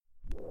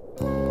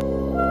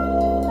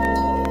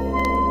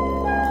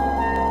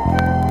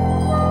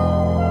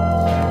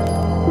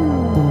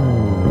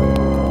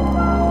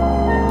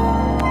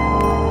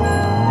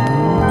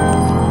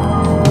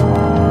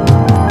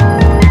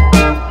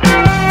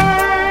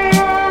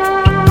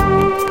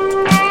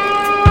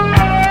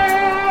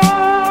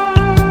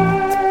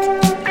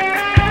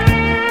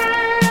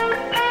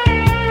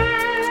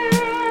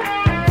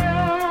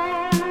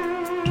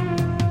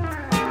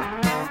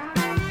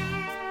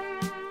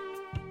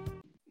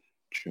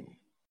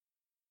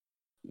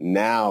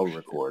Now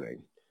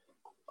recording.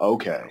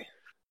 Okay.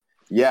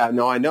 Yeah,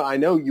 no, I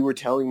know you were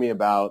telling me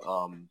about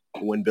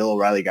when Bill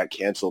O'Reilly got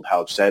canceled,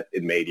 how upset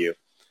it made you.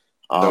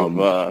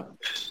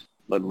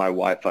 Let my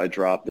Wi-Fi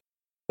drop.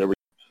 There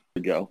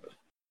we go.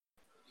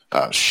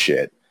 Oh,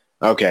 shit.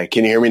 Okay,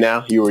 can you hear me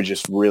now? You were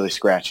just really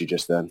scratchy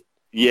just then.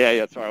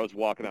 Yeah, sorry. I was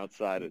walking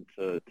outside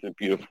to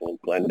beautiful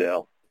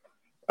Glendale.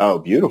 Oh,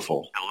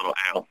 beautiful. A little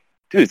ale.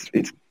 Dude,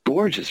 it's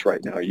gorgeous right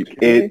now. Are you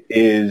kidding me? It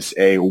is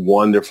a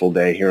wonderful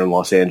day here in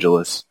Los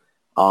Angeles.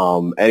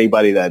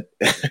 Anybody that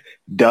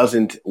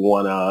doesn't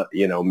want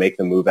to, make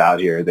the move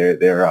out here,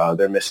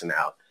 they're missing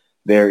out.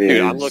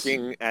 Dude, I'm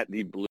looking at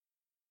the blue,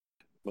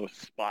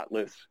 most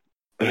spotless.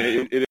 I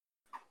mean, it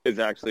is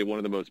actually one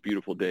of the most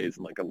beautiful days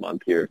in like a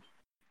month here.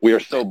 We are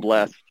so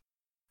blessed.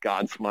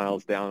 God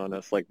smiles down on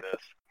us like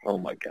this. Oh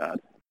my God.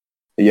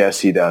 Yes,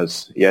 he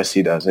does.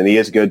 And he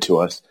is good to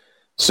us.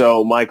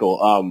 So,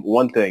 Michael,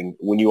 one thing,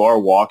 when you are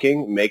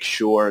walking, make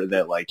sure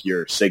that like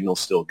your signal's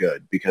still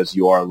good, because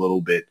you are a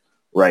little bit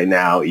right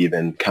now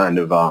even kind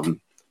of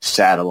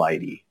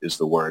satellite-y is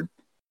the word.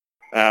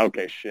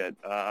 Okay, shit.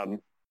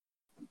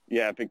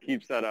 Yeah, if it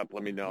keeps that up,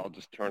 let me know. I'll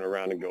just turn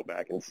around and go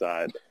back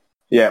inside.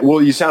 Yeah,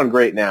 well, you sound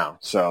great now.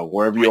 So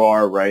wherever you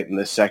are right in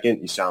this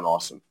second, you sound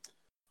awesome.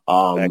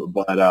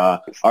 But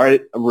all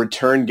right,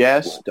 return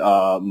guest,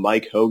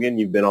 Mike Hogan.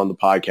 You've been on the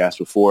podcast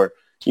before.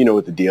 You know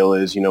what the deal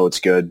is. You know what's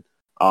good.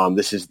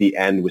 This is the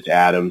end with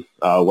Adam.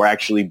 We're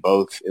actually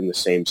both in the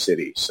same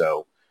city,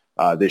 so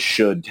this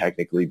should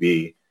technically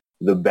be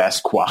the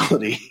best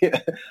quality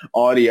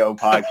audio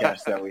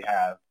podcast that we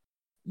have.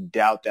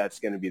 Doubt that's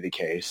going to be the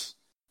case.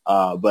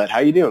 But how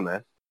you doing,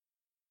 man?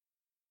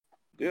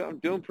 Yeah, I'm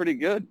doing pretty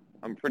good.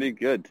 I'm pretty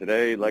good.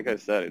 Today, like I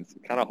said, it's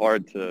kind of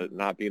hard to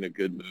not be in a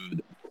good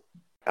mood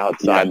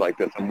outside like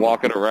this. I'm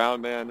walking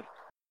around, man.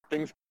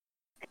 Things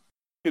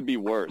could be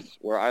worse.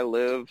 Where I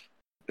live,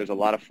 there's a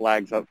lot of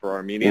flags up for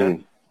Armenia.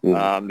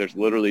 There's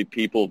literally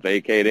people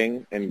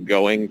vacating and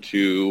going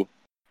to,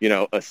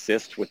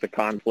 assist with the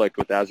conflict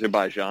with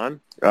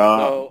Azerbaijan.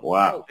 Oh,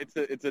 wow.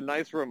 It's a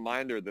nice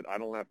reminder that I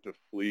don't have to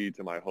flee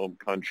to my home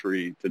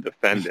country to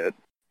defend it.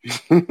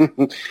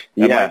 That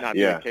might not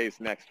be the case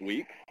next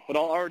week, but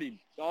I'll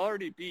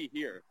already be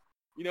here.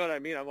 You know what I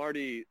mean?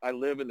 I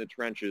live in the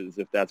trenches,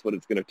 if that's what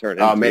it's going to turn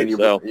into. Oh man,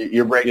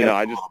 you're breaking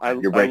up.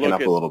 You're breaking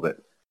up a little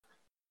bit.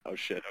 Oh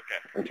shit! Okay,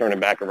 I'm turning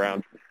back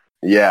around.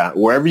 Yeah,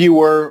 wherever you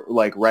were,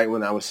 like right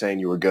when I was saying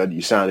you were good,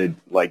 you sounded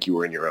like you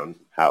were in your own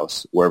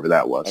house, wherever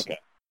that was. Okay,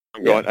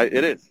 I'm going.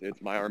 It is.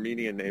 It's my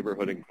Armenian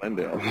neighborhood in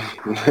Glendale.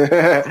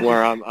 It's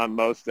where I'm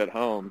most at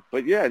home.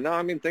 But yeah, no,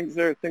 I mean things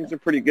are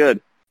pretty good.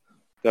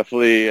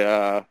 Definitely,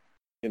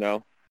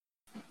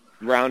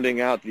 rounding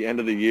out the end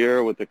of the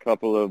year with a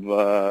couple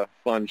of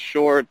fun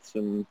shorts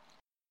and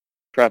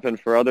prepping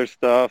for other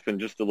stuff and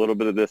just a little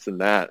bit of this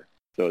and that.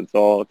 So it's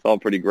all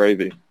pretty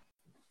gravy.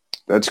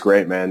 That's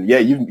great, man. Yeah,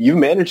 you've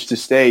managed to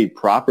stay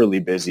properly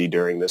busy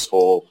during this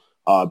whole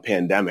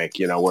pandemic,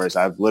 whereas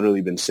I've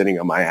literally been sitting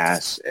on my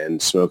ass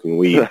and smoking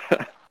weed.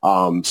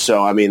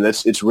 So I mean,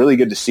 it's really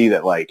good to see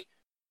that, like,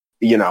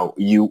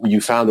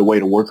 you found a way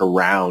to work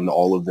around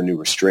all of the new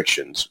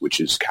restrictions, which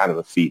is kind of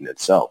a feat in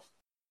itself.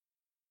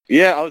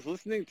 Yeah, I was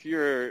listening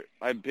to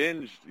I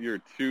binged your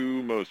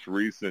two most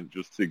recent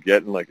just to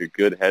get in like a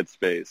good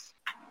headspace.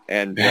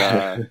 And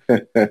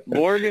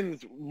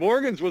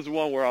Morgan's was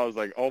one where I was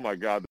like, oh my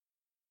God,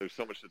 there's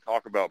so much to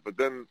talk about. But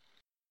then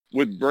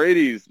with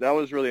Brady's, that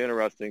was really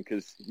interesting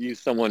because he's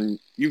someone,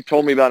 you've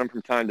told me about him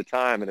from time to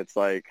time, and it's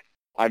like,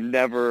 I've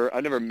never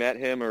met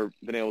him or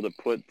been able to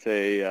put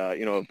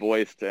a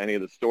voice to any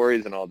of the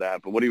stories and all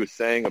that. But what he was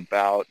saying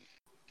about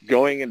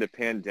going into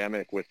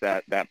pandemic with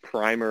that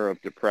primer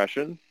of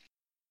depression,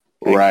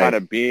 and kind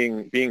of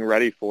being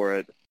ready for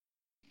it.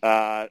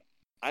 I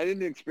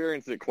didn't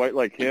experience it quite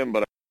like him,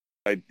 but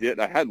I did.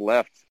 I had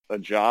left a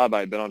job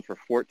I'd been on for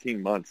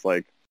 14 months,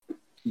 like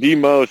the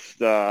most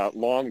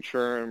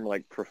long-term,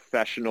 like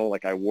professional.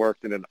 Like I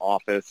worked in an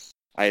office.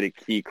 I had a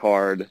key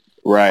card.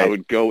 Right. I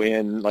would go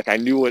in, like I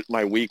knew what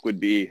my week would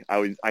be.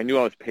 I knew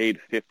I was paid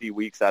 50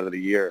 weeks out of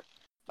the year.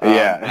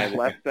 And I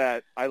left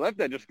that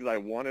just because I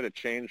wanted a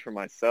change for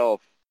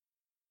myself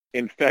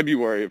in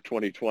February of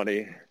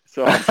 2020.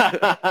 So, joke's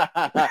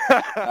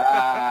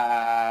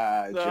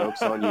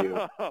on you.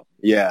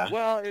 Yeah.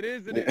 Well, it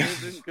is and it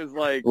isn't because,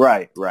 like,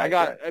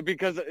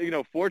 because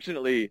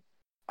fortunately,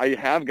 I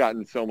have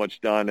gotten so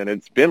much done, and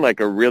it's been like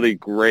a really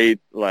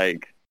great,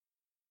 like,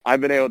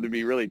 I've been able to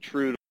be really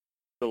true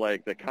to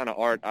like the kind of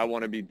art I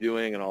want to be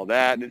doing and all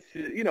that. And it's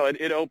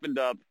it opened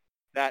up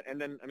that,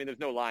 and then I mean, there's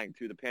no lying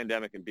to the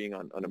pandemic and being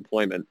on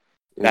unemployment.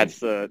 That's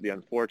the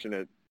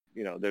unfortunate.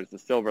 There's the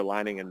silver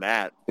lining in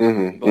that.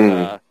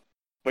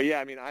 But yeah,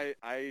 I mean,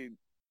 I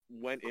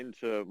went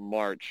into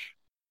March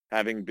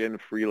having been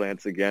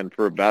freelance again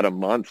for about a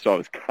month, so I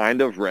was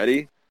kind of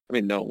ready. I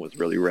mean, no one was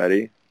really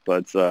ready,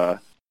 but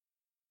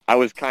I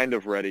was kind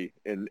of ready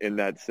in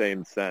that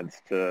same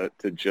sense to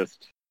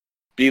just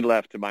be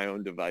left to my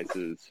own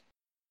devices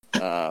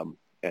and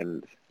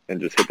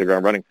just hit the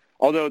ground running.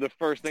 Although the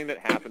first thing that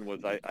happened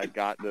was I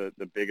got the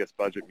biggest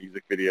budget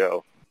music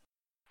video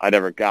I'd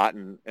ever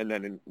gotten, and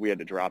then we had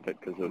to drop it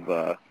because of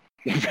the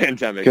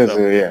pandemic.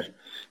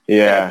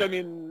 Yeah. I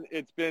mean,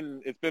 it's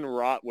been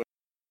wrought with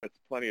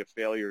plenty of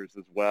failures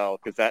as well,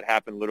 because that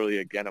happened literally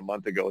again a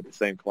month ago with the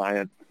same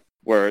client,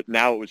 where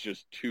now it was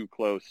just too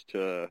close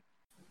to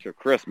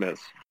Christmas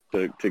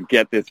to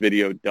get this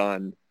video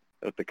done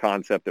with the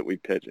concept that we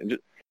pitched, and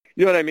just,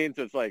 you know what I mean?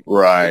 So it's like,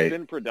 It's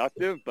been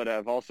productive, but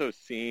I've also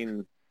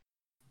seen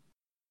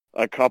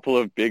a couple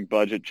of big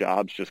budget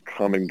jobs just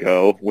come and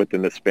go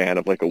within the span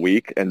of like a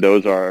week, and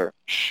those are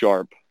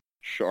sharp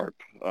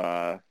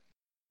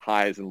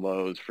highs and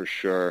lows for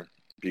sure,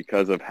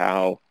 because of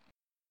how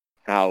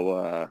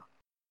dopamine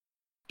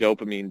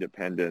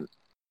dependent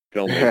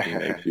filmmaking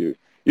makes you.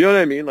 You know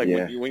what I mean? Like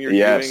when you're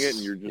doing it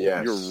and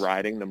you're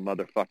riding the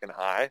motherfucking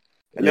high,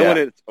 and then when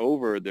it's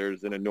over,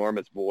 there's an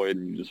enormous void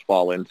and you just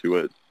fall into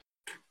it.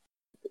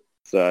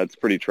 So it's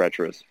pretty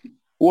treacherous.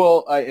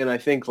 Well, I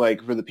think,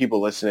 like, for the people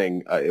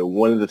listening,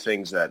 one of the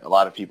things that a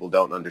lot of people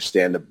don't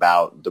understand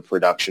about the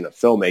production of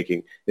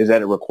filmmaking is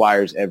that it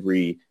requires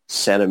every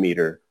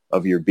centimeter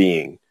of your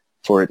being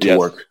for it to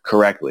work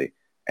correctly.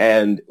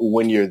 And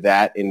when you're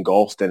that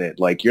engulfed in it,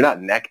 like, you're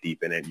not neck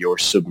deep in it, you're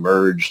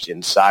submerged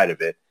inside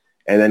of it.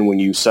 And then when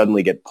you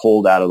suddenly get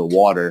pulled out of the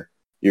water,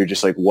 you're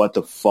just like, what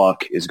the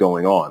fuck is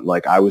going on?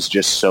 Like, I was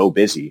just so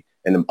busy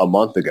a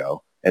month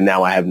ago, and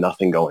now I have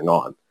nothing going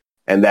on.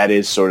 And that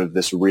is sort of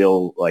this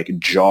real, like,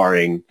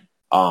 jarring,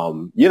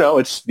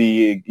 it's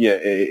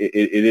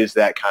it is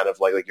that kind of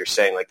like you're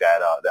saying, like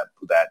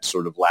that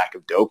sort of lack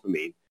of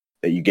dopamine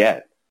that you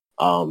get.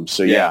 I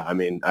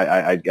mean,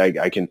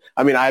 I can,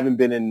 I mean, I haven't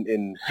been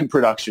in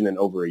production in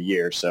over a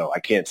year, so I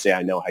can't say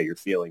I know how you're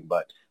feeling,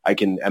 but I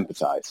can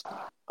empathize.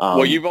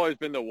 Well, you've always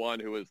been the one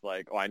who was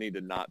like, oh, I need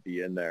to not be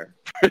in there.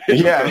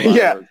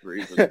 Yeah.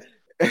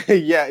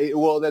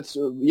 Well, that's,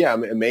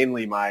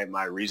 mainly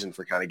my reason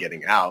for kind of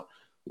getting out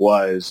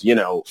was,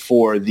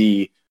 for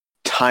the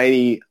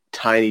tiny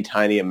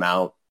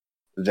amount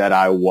that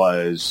I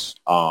was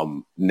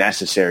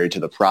necessary to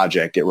the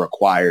project, it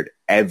required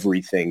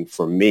everything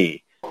from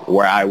me,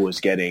 where I was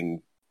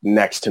getting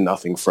next to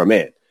nothing from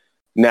it.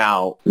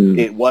 Now,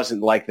 it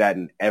wasn't like that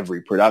in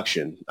every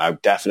production. I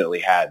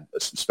definitely had,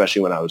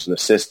 especially when I was an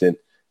assistant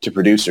to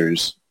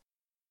producers,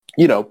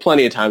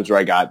 plenty of times where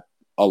I got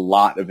a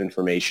lot of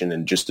information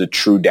and just a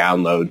true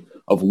download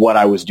of what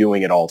I was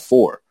doing it all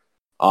for.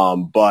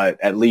 But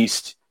at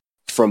least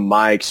from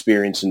my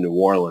experience in New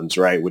Orleans,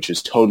 right, which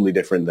is totally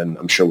different than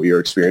I'm sure what your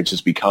experience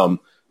has become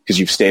because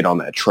you've stayed on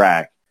that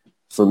track.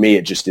 For me,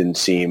 it just didn't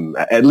seem,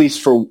 at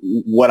least for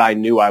what I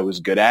knew I was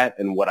good at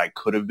and what I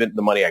could have been,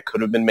 the money I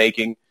could have been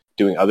making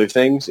doing other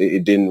things,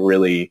 it didn't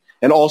really.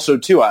 And also,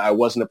 too, I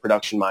wasn't a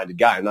production-minded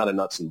guy. I'm not a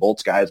nuts and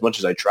bolts guy as much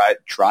as I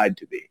tried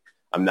to be.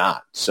 I'm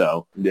not.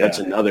 So that's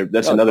another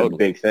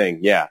big thing.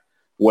 Yeah.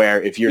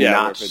 Where if you're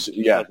not,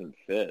 doesn't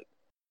fit.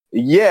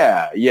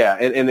 Yeah,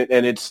 and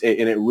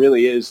it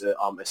really is a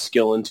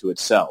skill into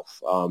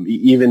itself.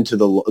 Even to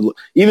the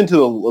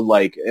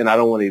like, and I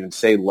don't want to even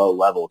say low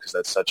level because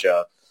that's such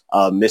a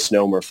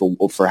misnomer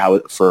for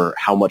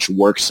how much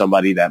work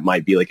somebody that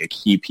might be like a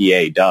key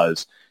PA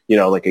does.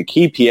 Like a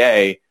key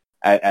PA,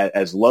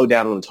 as low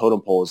down on the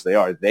totem pole as they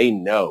are, they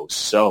know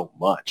so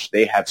much.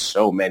 They have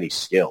so many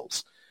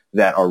skills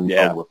that are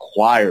a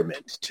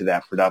requirement to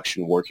that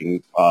production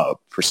working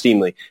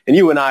pristinely. And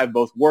you and I have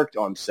both worked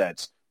on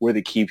sets where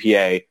the key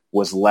PA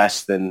was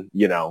less than,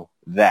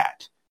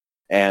 that.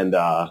 And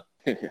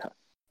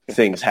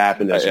things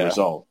happened as a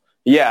result.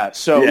 Yeah,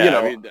 so,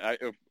 I mean,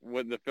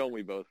 when the film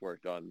we both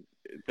worked on,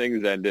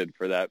 things ended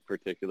for that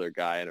particular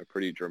guy in a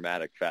pretty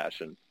dramatic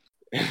fashion.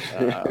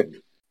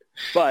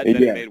 But then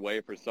it made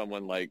way for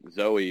someone like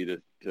Zoe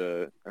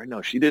or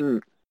no, she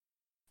didn't.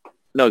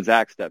 No,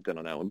 Zach stepped in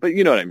on that one. But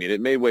you know what I mean?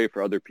 It made way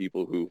for other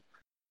people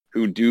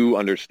who do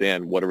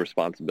understand what a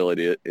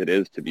responsibility it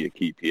is to be a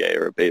key PA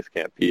or a base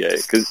camp PA.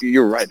 Because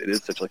you're right, it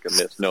is such like a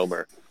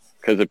misnomer.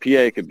 Because a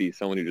PA could be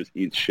someone who just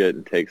eats shit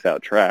and takes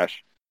out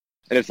trash.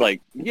 And it's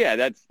like,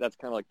 that's kind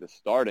of like the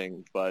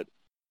starting. But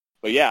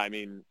yeah, I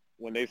mean,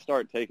 when they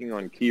start taking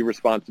on key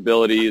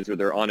responsibilities or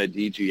they're on a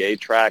DGA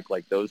track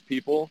like those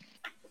people,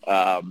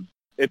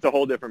 it's a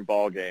whole different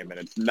ball game, and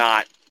it's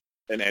not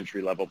an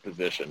entry-level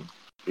position,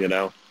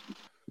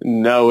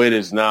 No, it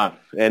is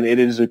not. And it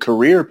is a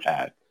career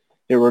path.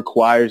 It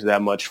requires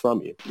that much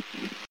from you.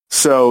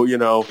 So,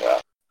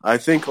 I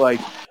think, like,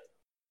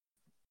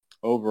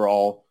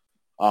 overall,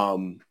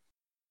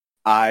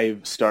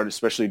 I've started,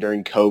 especially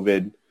during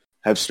COVID,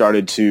 have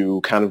started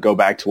to kind of go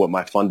back to what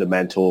my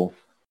fundamental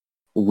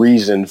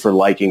reason for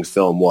liking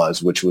film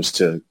was, which was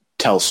to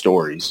tell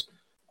stories.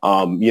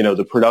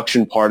 The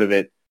production part of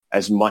it,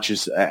 as much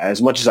as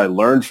I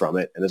learned from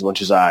it, and as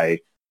much as I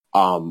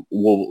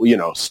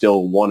will,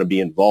 still want to be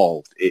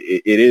involved,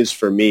 it is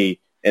for me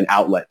an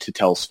outlet to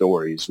tell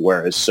stories,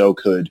 whereas so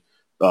could,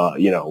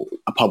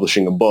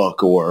 publishing a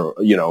book or,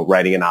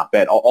 writing an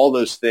op-ed. All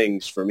those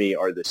things for me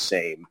are the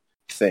same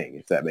thing,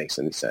 if that makes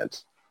any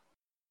sense.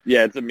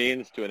 Yeah, it's a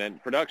means to an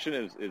end. Production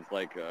is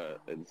like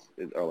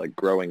are like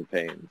growing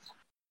pains,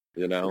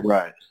 you know?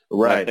 Right.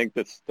 And I think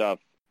this stuff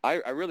I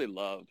really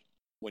love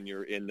when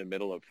you're in the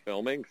middle of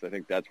filming, because I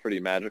think that's pretty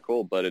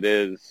magical. But it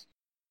is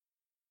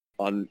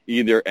on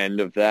either end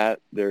of that.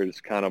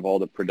 There's kind of all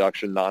the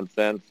production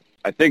nonsense.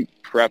 I think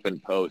prep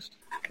and post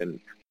can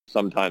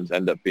sometimes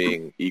end up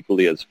being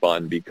equally as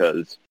fun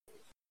because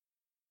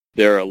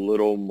they're a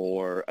little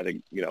more. I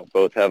think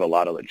both have a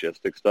lot of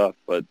logistic stuff,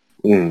 but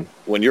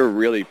when you're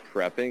really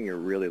prepping, you're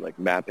really like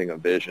mapping a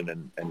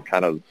vision and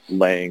kind of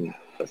laying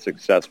a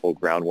successful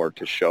groundwork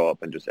to show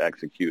up and just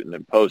execute. And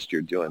then post,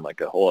 you're doing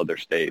like a whole other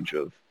stage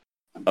of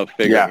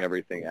figuring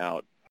everything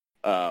out.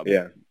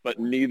 But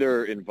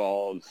neither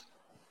involves,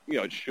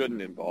 it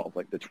shouldn't involve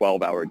like the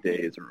 12-hour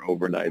days or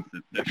overnights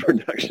that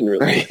production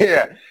really.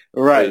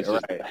 Right.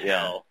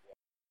 Hell.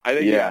 I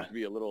think you have to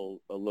be a little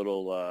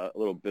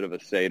bit of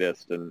a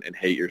sadist and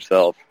hate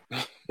yourself,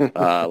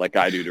 like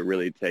I do, to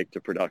really take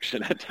to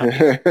production at times.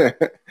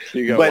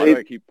 You go, why do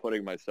I keep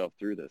putting myself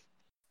through this?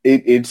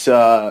 It's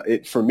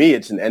for me,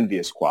 it's an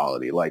envious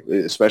quality. Like,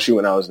 especially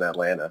when I was in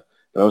Atlanta,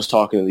 and I was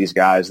talking to these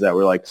guys that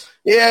were like,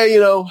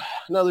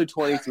 another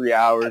 23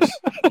 hours.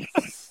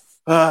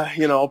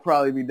 I'll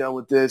probably be done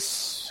with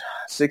this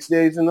 6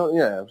 days.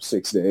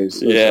 6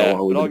 days. Yeah,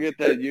 but I'll get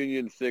that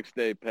union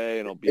 6-day pay,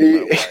 and I'll be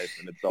my wife,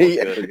 and it's all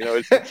good.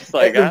 It's just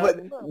like, but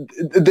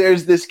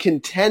there's this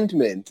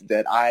contentment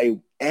that I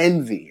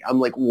envy. I'm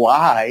like,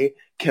 why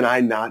can I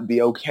not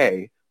be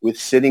okay with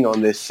sitting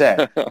on this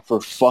set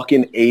for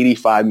fucking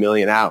 85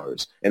 million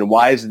hours? And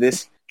why is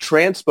this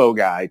transpo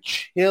guy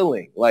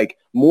chilling, like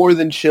more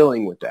than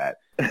chilling with that?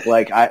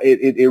 Like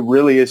it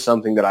really is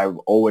something that I've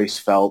always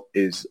felt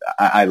is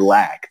I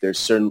lack. There's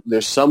some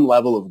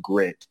level of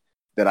grit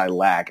that I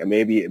lack, and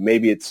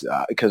maybe it's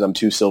because I'm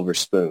too silver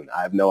spoon.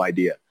 I have no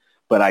idea,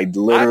 but I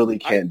literally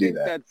can't do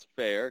that. That's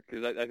fair,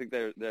 because I think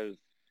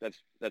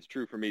that's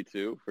true for me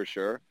too, for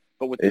sure.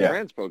 But with the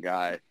transpo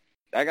guy,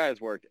 that guy has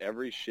worked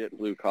every shit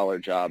blue collar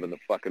job in the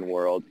fucking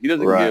world. He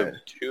doesn't give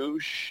two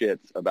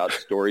shits about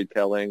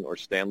storytelling or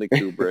Stanley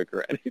Kubrick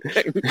or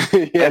anything.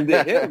 And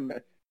to him,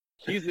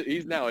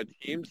 he's now a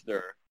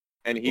teamster,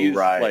 and he's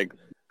like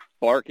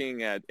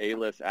barking at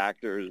A-list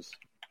actors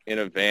in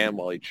a van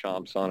while he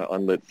chomps on an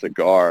unlit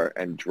cigar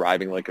and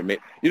driving like you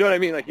know what I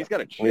mean? Like, he's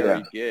got a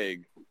cherry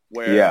gig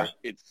where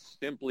it's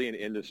simply an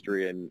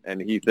industry,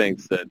 and he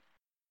thinks that,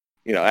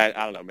 I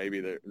don't know, maybe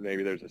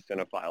there's a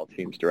cinephile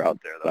teamster out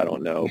there that I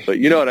don't know, but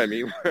you know what I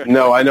mean?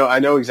 No, I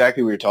know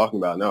exactly what you're talking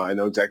about. No, I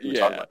know exactly what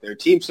you're talking about. They're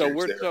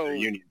teamsters. So they're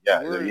union.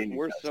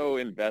 We're so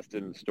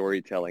invested in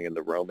storytelling and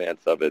the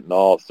romance of it and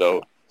all.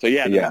 So the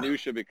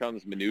minutia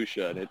becomes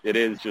minutia, and it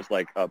is just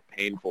like a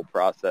painful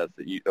process,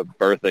 a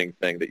birthing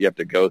thing that you have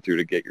to go through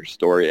to get your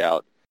story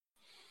out.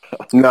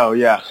 No,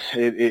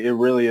 it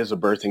really is a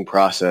birthing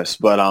process.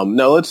 But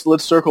no,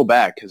 let's circle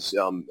back, because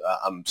I'm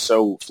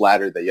so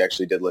flattered that you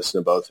actually did listen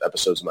to both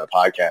episodes of my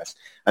podcast.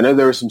 I know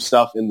there was some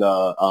stuff in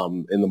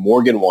the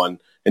Morgan one,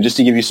 and just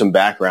to give you some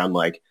background,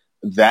 like,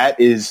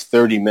 that is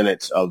 30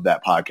 minutes of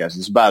that podcast.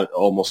 It's about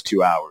almost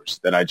 2 hours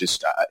that I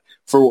just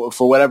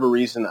for whatever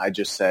reason I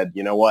just said,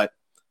 you know what?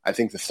 I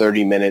think the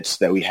 30 minutes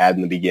that we had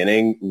in the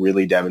beginning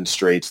really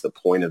demonstrates the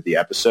point of the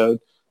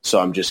episode. So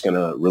I'm just going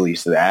to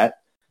release that.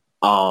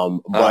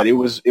 But it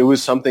was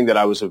something that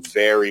I was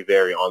very,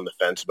 very on the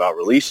fence about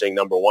releasing.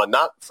 Number one,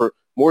 not for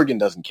Morgan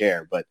doesn't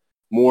care, but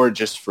more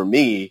just for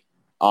me,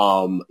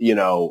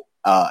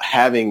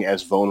 having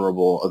as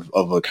vulnerable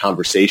of a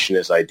conversation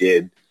as I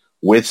did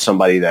with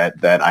somebody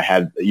that I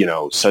had,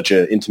 such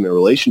an intimate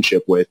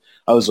relationship with.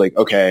 I was like,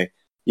 okay,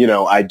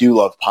 I do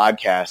love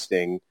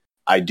podcasting.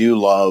 I do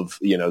love,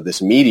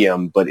 this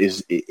medium, but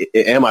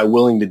am I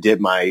willing to dip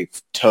my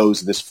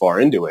toes this far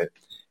into it?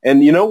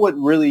 And you know what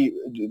really,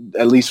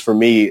 at least for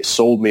me,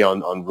 sold me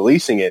on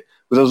releasing it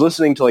was I was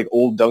listening to like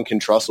old Duncan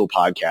Trussell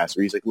podcasts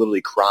where he's like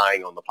literally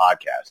crying on the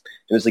podcast.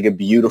 And it's like a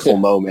beautiful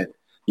moment.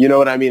 You know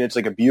what I mean? It's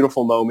like a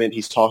beautiful moment.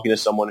 He's talking to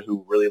someone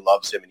who really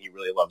loves him and he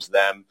really loves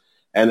them.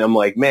 And I'm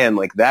like, man,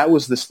 like that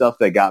was the stuff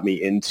that got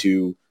me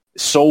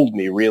sold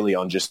me really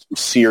on just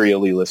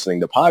serially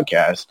listening to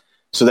podcasts.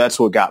 So that's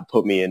what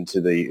put me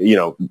into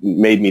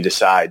made me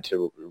decide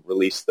to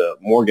release the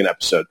Morgan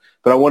episode.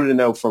 But I wanted to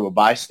know from a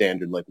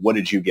bystander, like, what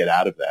did you get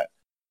out of that?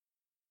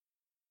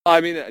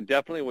 I mean,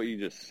 definitely what you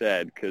just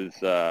said, because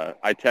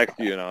I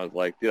texted you and I was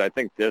like, dude, I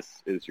think this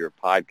is your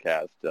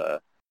podcast.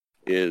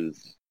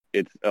 It's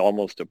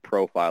almost a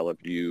profile of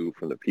you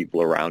from the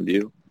people around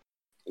you.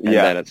 And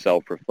then it's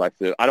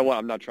self-reflective.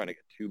 I'm not trying to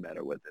get too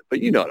meta with it,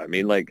 but you know what I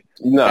mean? Like,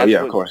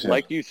 of course.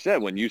 Like you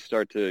said, when you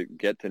start to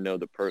get to know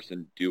the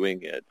person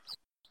doing it,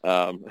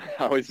 I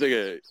always think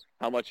of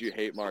how much you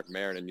hate Mark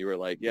Maron, and you were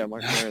like, yeah,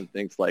 Mark Maron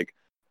thinks like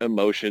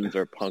emotions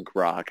are punk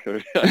rock.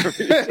 I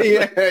think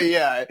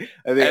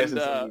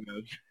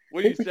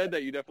when you said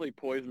that, you definitely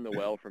poisoned the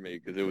well for me,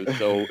 because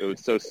it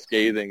was so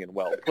scathing and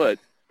well put.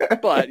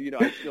 But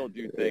I still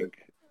do think,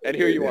 and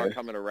here you are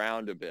coming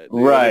around a bit.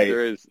 Right.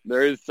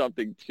 There is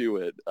something to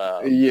it.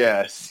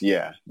 Yes.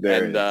 Yeah.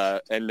 And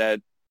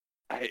that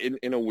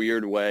in a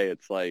weird way,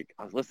 it's like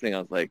I was listening. I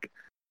was like,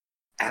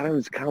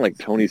 Adam's kind of like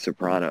Tony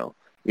Soprano.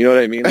 You know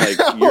what I mean? Like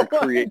you're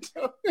creating.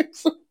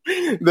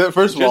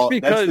 First of all,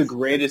 that's the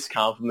greatest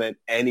compliment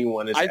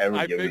anyone has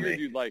ever given me.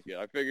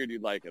 I figured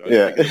you'd like it. I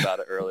was thinking about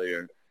it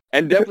earlier,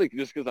 and definitely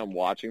just because I'm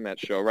watching that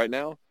show right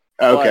now.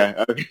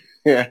 Okay.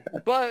 Yeah.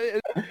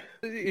 But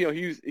you know,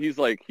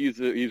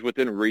 he's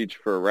within reach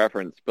for a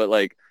reference. But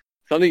like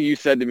something you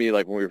said to me,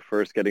 like when we were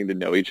first getting to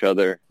know each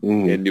other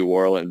in New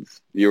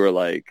Orleans, you were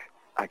like,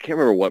 I can't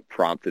remember what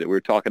prompted it. We were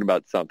talking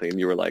about something, and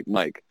you were like,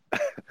 Mike,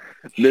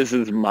 this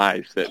is my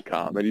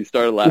sitcom, and you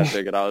started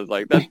laughing, and I was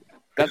like,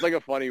 that's like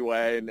a funny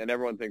way, and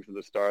everyone thinks of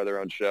the star of their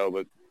own show,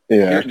 but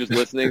just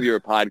listening to your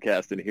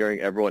podcast and hearing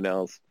everyone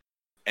else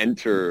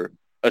enter,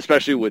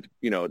 especially with,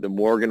 you know, the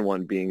Morgan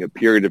one being a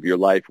period of your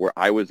life where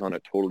I was on a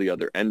totally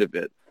other end of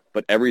it,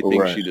 but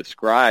everything she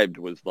described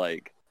was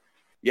like,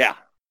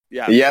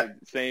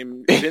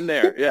 same, been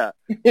there,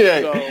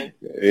 So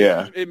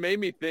it made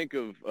me think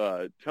of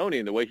Tony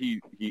and the way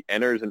he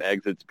enters and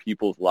exits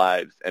people's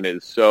lives and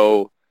is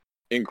so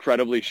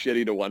incredibly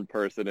shitty to one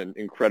person and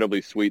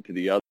incredibly sweet to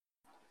the other.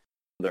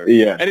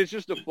 Yeah. And it's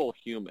just a full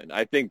human.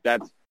 I think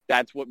that's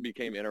what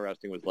became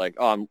interesting was like,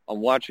 oh, I'm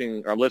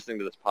watching or I'm listening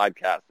to this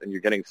podcast and you're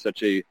getting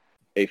such a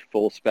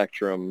full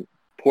spectrum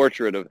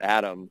portrait of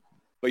Adam,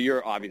 but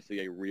you're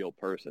obviously a real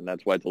person.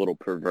 That's why it's a little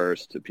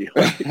perverse to be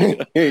like, you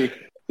know,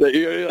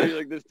 you're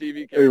like this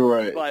TV character.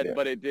 Right.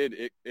 But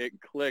it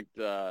clicked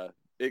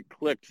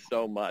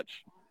so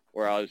much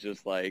where I was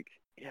just like,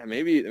 yeah,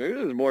 maybe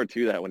there's more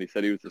to that when he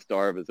said he was the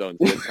star of his own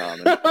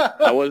sitcom. And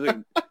I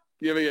wasn't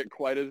giving it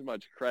quite as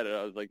much credit.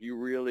 I was like, you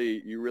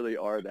really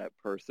are that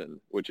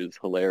person, which is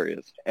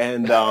hilarious.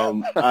 And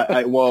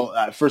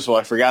first of all,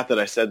 I forgot that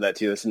I said that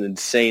to you. That's an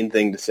insane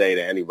thing to say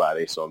to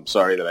anybody, so I'm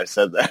sorry that I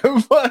said that.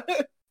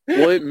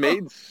 Well, it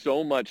made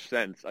so much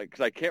sense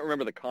because I can't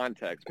remember the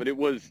context, but it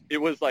was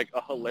like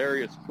a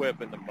hilarious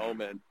quip in the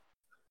moment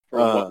for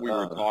what we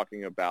were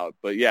talking about.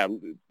 But yeah,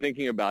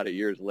 thinking about it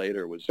years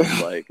later was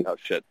just like, oh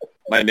shit,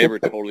 my neighbor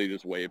totally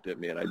just waved at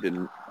me, and I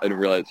didn't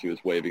realize he was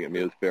waving at me.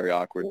 It was very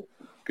awkward.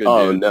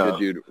 Good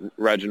dude,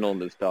 Reginald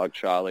and his dog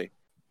Charlie.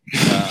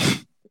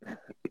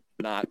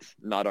 Not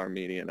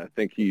Armenian. I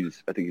think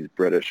he's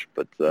British,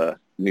 but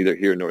neither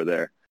here nor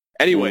there.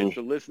 Anyway,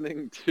 so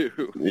listening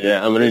to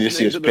I'm gonna just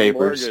see his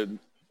papers. Morgan,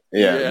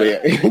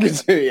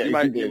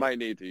 you might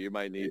need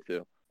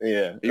to.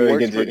 Yeah, he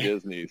works for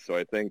Disney, so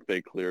I think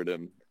they cleared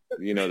him.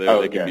 You know,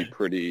 they can be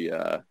pretty.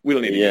 We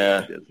don't need to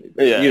get to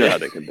Disney. You know how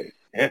they can be.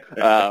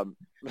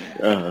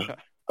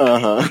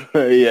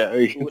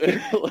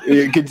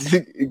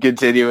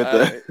 Continue with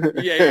the.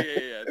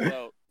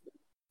 So,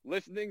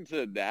 listening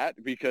to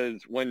that,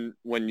 because when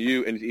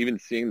you and even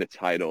seeing the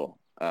title,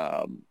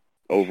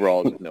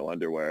 overalls with no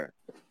underwear,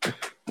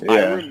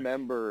 I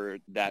remember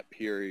that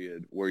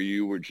period where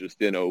you were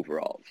just in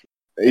overalls.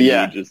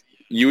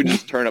 You would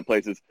just turn up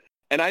places,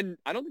 and I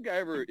don't think I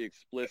ever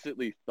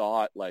explicitly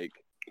thought like,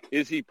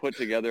 is he put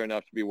together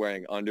enough to be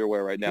wearing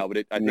underwear right now?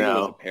 But I think it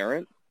was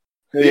apparent.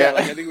 Like,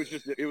 I think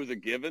it was a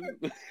given.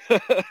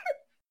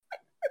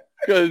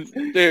 Because,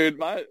 dude,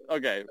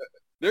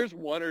 there's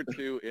one or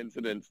two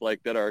incidents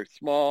like that are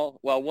small.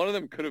 Well, one of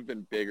them could have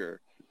been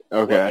bigger.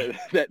 Okay.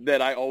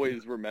 That I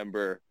always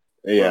remember.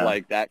 For,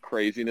 like that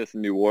craziness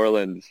in New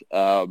Orleans.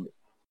 And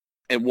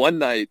one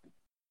night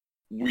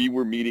we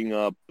were meeting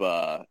up.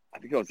 I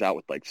think I was out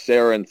with like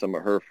Sarah and some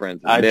of her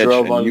friends. I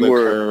drove on the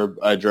curb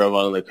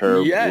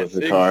with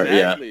the car.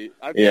 Exactly.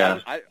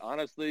 I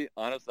honestly,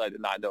 I did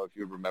not know if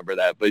you would remember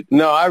that, but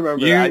no, I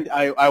remember.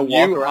 I walked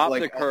you around hopped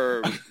like the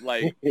curb,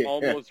 like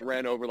almost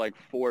ran over like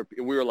four.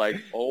 We were like,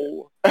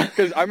 oh,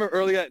 because I remember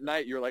early that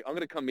night you were like, I'm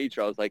gonna come meet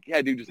you. I was like,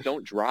 yeah, dude, just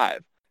don't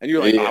drive. And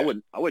you're like,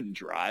 I wouldn't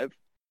drive.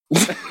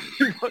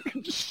 You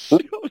fucking just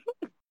showed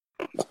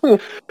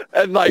up.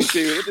 And like,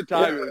 dude, at the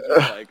time it was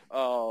just like,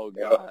 oh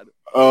god.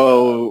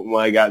 Oh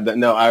my god!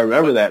 No, I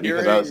remember that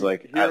because I was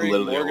like, I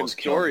literally Morgan's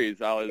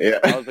stories. I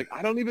was like,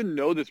 I don't even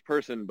know this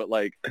person, but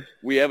like,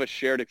 we have a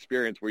shared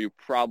experience where you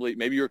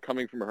maybe you're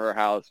coming from her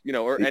house, you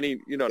know, or any,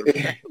 you know.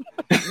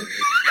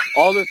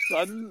 All of a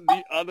sudden,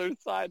 the other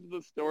side of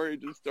the story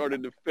just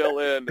started to fill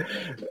in.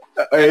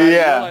 I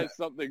realized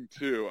something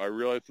too.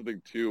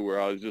 Where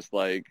I was just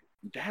like,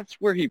 that's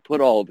where he put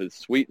all of his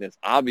sweetness.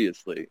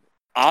 Obviously,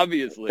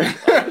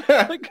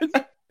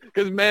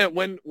 because man,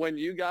 when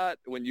you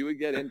would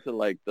get into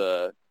like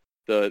the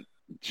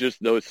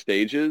just those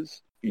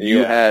stages,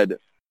 you had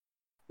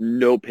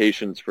no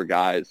patience for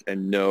guys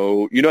and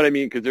no, you know what I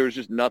mean? Because there was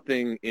just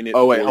nothing in it.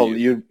 Oh wait, hold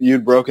on.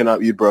 You'd broken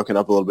up. You'd broken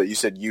up a little bit. You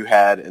said you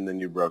had, and then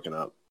you'd broken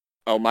up.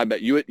 Oh my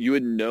bad. You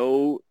had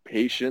no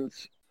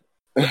patience.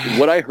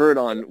 What I heard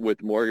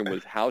with Morgan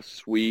was how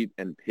sweet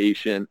and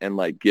patient and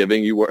like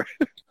giving you were.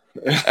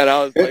 And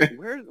I was like,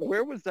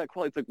 where was that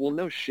quality? It's like, well,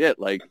 no shit.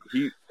 Like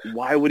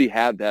why would he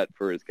have that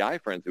for his guy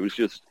friends? It was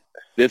just,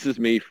 this is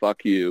me,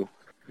 fuck you.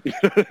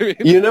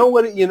 You know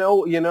what I mean?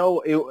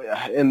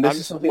 And this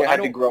is something I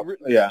had to grow.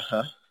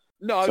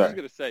 No, I was just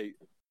gonna say,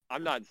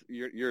 I'm not.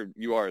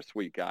 You are a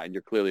sweet guy, and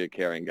you're clearly a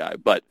caring guy.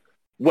 But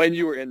when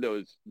you were in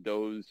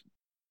those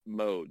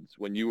modes,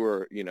 when you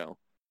were,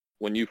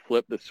 when you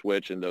flipped the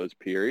switch in those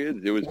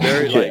periods, it was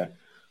very like,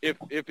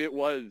 if it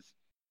was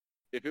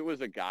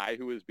a guy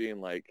who was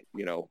being like,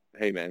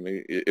 hey man,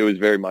 it was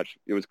very much,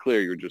 it was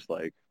clear you were just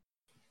like,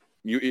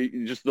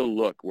 just the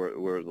look where it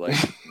was like,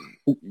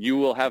 you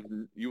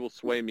will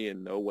sway me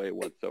in no way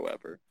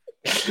whatsoever.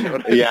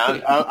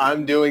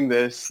 I'm doing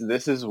this.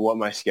 This is what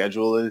my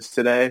schedule is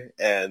today,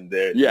 and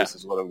this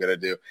is what I'm gonna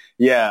do.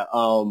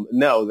 One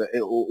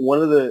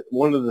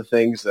of the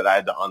things that I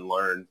had to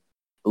unlearn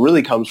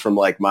really comes from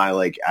like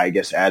my I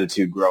guess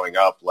attitude growing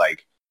up,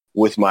 like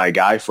with my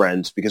guy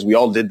friends, because we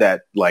all did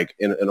that like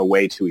in a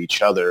way to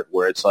each other,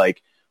 where it's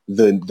like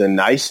the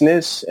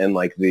niceness and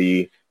like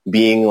the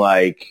being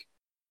like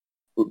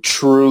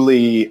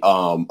truly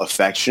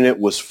affectionate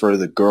was for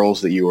the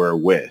girls that you were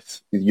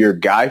with. Your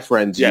guy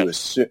friends,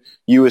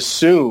 you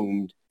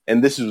assumed,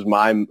 and this was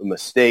my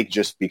mistake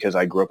just because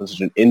I grew up in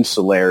such an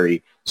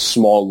insulary,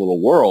 small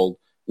little world,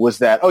 was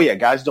that, oh yeah,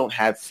 guys don't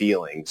have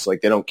feelings. Like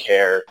they don't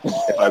care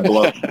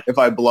if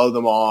I blow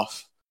them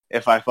off,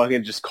 if I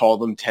fucking just call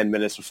them 10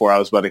 minutes before I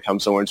was about to come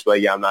somewhere and just be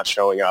like, yeah, I'm not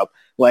showing up.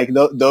 Like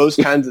those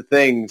kinds of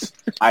things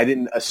I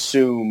didn't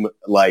assume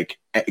like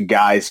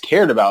guys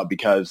cared about,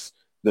 because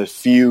the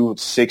few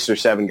 6 or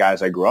 7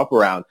 guys I grew up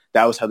around,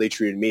 that was how they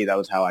treated me. That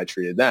was how I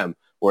treated them.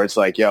 Where it's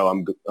like, yo,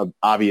 I'm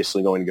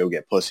obviously going to go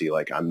get pussy.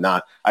 Like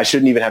I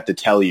shouldn't even have to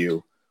tell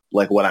you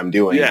like what I'm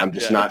doing. Yeah, I'm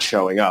just not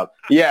showing up.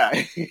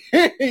 Yeah.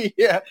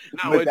 Yeah.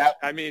 No,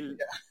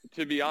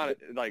 to be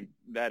honest, like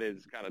that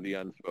is kind of the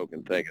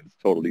unspoken thing. It's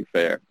totally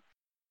fair.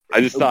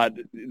 I just thought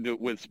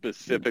with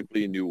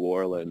specifically New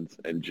Orleans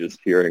and just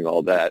hearing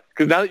all that,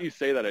 because now that you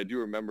say that, I do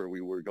remember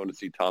we were going to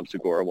see Tom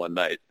Segura one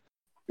night.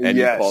 And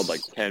you called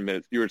like 10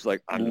 minutes. You were just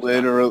like, I'm just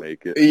literally not gonna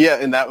make it. Yeah,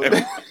 and that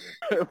was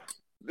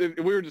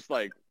we were just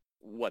like,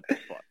 what the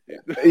fuck,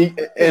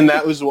 dude? And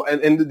that was,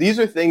 and these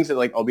are things that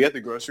like I'll be at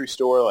the grocery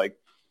store, like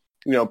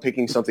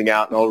picking something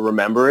out, and I'll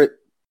remember it,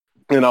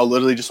 and I'll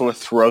literally just want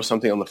to throw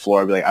something on the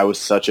floor. I'll be like, I was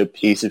such a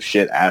piece of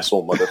shit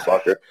asshole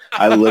motherfucker.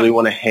 I literally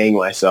want to hang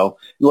myself.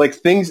 Like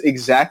things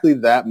exactly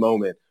that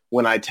moment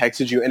when I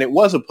texted you, and it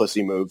was a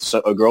pussy move.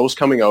 So a girl was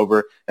coming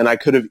over, and I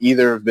could have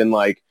either been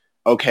like,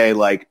 okay,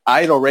 like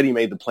I'd already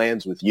made the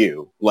plans with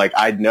you. Like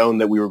I'd known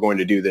that we were going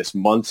to do this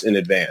months in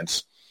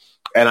advance.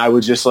 And I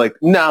was just like,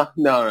 no,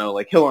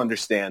 like he'll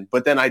understand.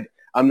 But then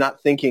I'm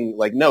not thinking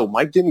like, no,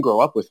 Mike didn't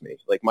grow up with me.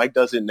 Like Mike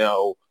doesn't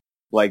know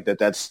like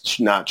that's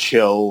not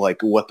chill.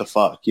 Like what the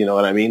fuck? You know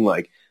what I mean?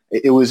 Like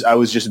I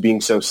was just being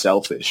so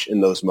selfish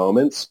in those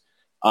moments.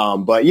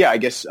 But yeah, I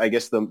guess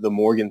the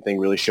Morgan thing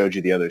really showed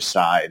you the other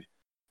side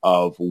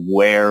of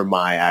where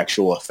my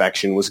actual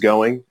affection was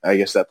going. I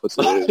guess that puts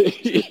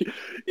it.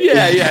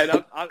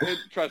 Yeah. And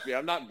trust me,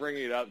 I'm not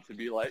bringing it up to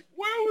be like,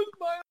 where was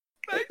my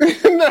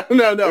affection? No.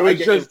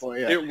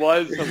 It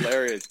was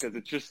hilarious because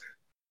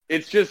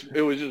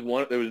it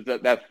was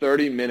that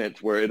 30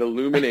 minutes where it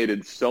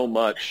illuminated so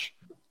much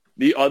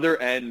the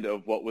other end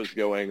of what was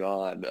going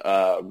on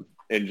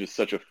in just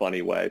such a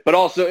funny way, but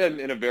also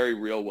in a very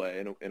real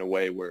way, in a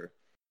way where,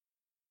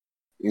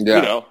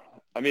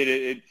 I mean,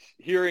 it's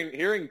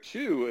hearing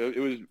too.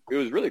 It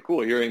was really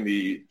cool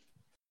hearing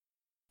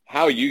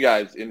how you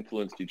guys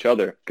influenced each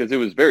other, because it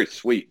was very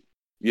sweet.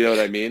 You know what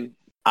I mean?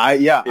 I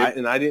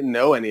didn't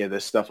know any of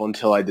this stuff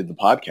until I did the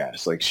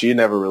podcast. Like she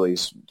never really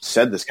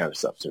said this kind of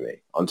stuff to me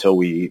until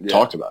we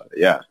talked about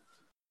it.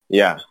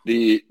 Yeah.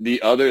 The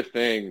other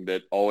thing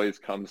that always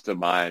comes to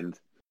mind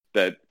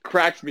that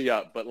cracks me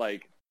up, but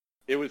like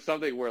it was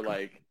something where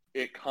like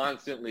it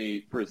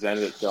constantly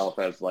presented itself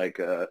as like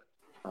a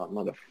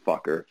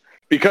motherfucker.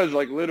 Because,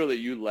 like, literally,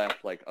 you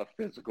left, like, a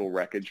physical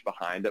wreckage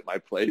behind at my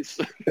place.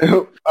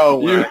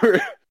 Oh, you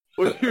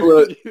threw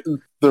up.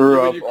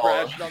 You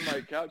crashed on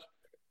my couch.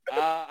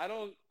 Are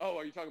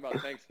you talking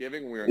about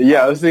Thanksgiving? When we were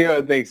I was thinking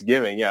about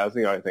Thanksgiving.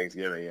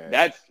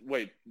 Yeah.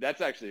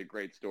 That's actually a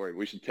great story.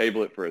 We should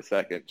table it for a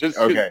second.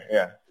 Okay,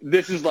 yeah.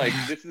 This is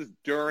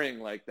during,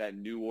 like, that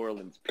New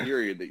Orleans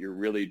period that you're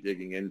really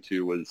digging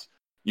into. Was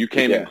you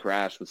came and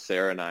crashed with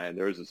Sarah and I, and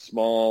there was a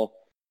small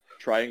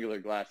triangular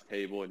glass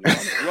table, and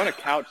you're on a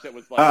couch that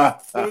was like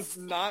it was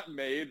not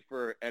made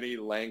for any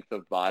length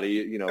of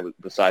body,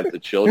 besides the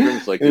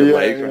children's. Like your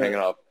legs were hanging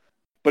off,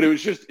 but it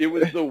was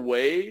the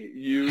way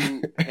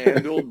you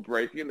handled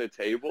breaking the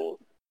table.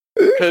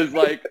 Because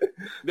like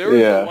there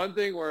was the one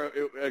thing where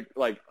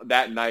like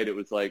that night it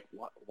was like,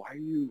 why are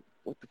you?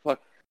 What the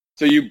fuck?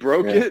 So you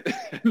broke it.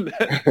 And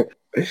then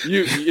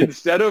you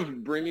instead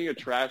of bringing a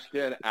trash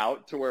can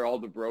out to where all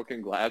the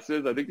broken glass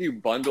is, I think you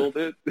bundled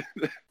it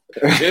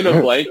in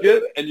a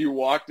blanket and you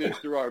walked it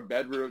through our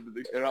bedroom.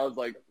 And I was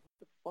like, what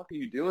the fuck are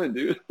you doing,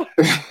 dude?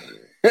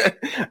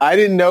 I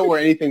didn't know where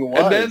anything was.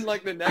 And then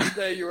like the next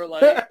day you were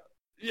like,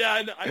 yeah,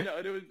 I know.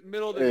 And it was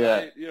middle of the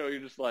night. You're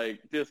just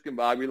like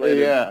discombobulated.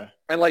 Yeah.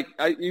 And like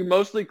you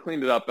mostly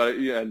cleaned it up, but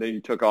and then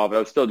you took off. I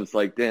was still just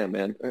like, damn,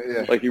 man.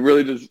 Yeah. Like you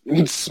really just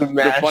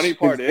the funny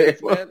part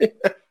is, man,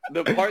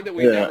 the part that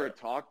we never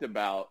talked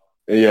about.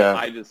 Yeah.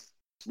 I just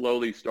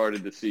slowly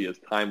started to see as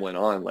time went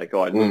on. Like,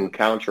 I'd move the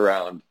couch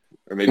around,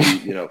 or maybe,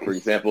 for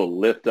example,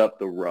 lift up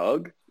the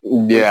rug.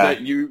 Yeah.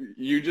 That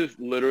you just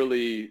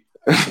literally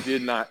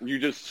you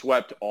just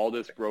swept all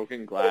this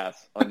broken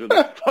glass under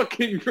the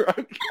fucking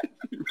rug.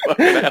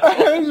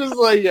 I was just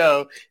like,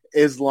 yo,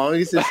 as long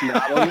as it's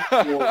not on the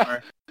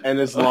floor and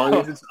as long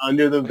as it's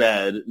under the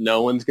bed,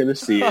 no one's going to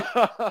see it.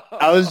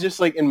 I was just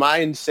like, in my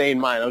insane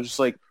mind, I was just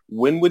like,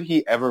 when would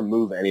he ever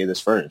move any of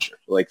this furniture?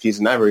 Like, he's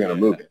never going to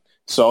move it.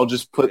 So I'll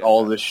just put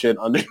all this shit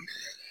under.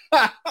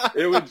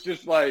 It was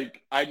just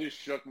like, I just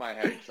shook my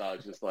head. So I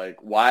was just like,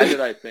 why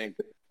did I think?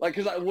 Like,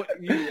 because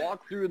you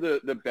walk through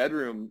the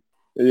bedroom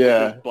with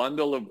this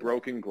bundle of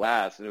broken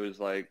glass, and it was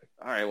like,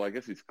 all right, well, I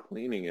guess he's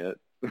cleaning it.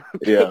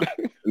 Yeah.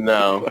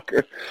 No.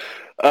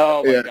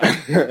 Oh, my God.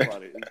 It's so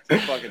funny. It's so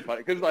fucking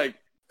funny. Because, like,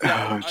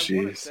 I want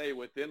to say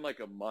within, like,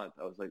 a month,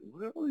 I was like,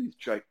 what are all these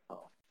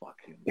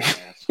fucking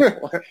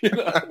asshole.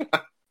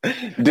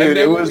 Dude,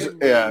 it was,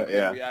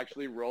 We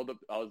actually rolled up.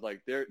 I was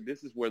like,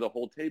 this is where the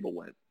whole table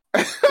went.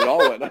 It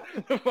all went.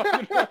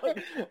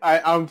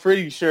 I'm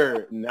pretty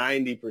sure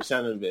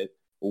 90% of it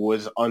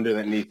was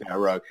underneath that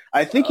rug.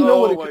 I think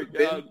what it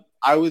could have been.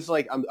 I was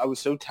like, I was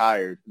so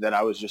tired that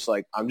I was just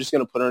like, I'm just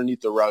gonna put it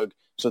underneath the rug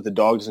so that the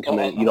dog doesn't come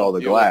in and eat all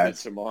the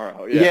glass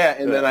tomorrow.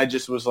 And then I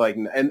just was like,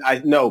 and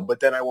I know,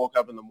 but then I woke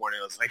up in the morning.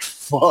 I was like,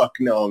 fuck,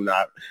 no, I'm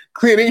not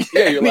cleaning.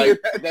 Yeah, you're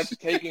like, that's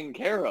taken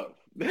care of.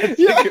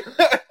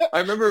 I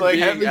remember like,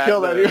 being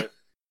at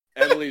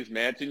Emily's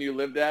mansion you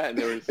lived at, and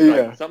there was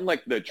like, something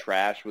like the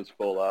trash was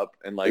full up,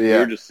 and like we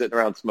were just sitting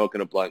around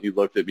smoking a blunt. You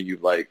looked at me, you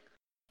like,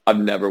 I've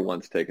never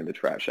once taken the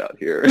trash out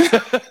here.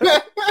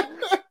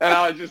 And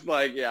I was just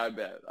like, yeah, I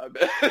bet.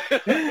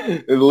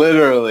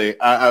 Literally,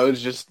 I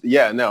was just,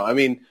 I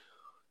mean,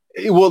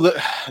 well,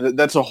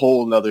 that's a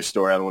whole nother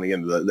story. I don't want to get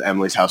into the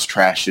Emily's house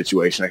trash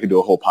situation. I could do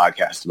a whole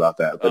podcast about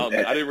that. But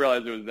I didn't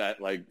realize it was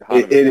that like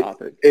hot of a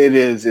topic. It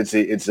is.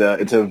 It's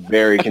a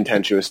very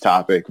contentious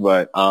topic,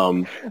 but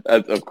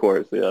that's, of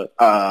course, yeah.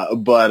 I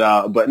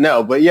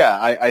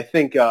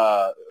think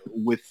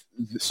with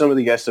some of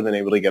the guests I've been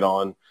able to get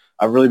on,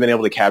 I've really been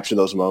able to capture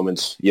those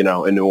moments, in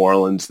New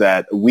Orleans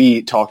that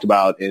we talked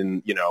about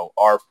in,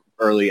 our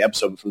early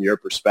episode from your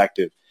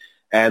perspective.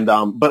 And,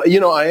 but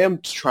I am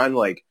trying to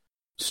like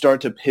start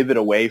to pivot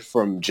away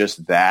from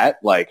just that.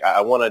 Like,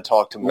 I want to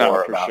talk to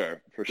more about,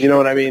 for sure. You know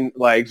what I mean?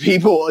 Like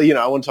people,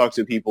 I want to talk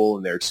to people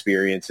and their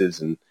experiences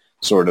and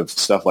sort of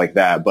stuff like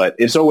that. But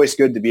it's always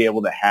good to be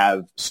able to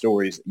have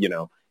stories,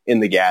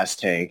 in the gas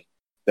tank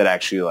that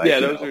actually like,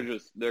 those are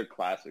just, they're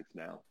classics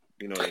now.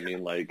 You know what I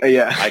mean? Like,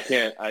 I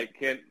can't,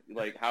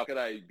 like, how could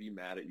I be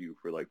mad at you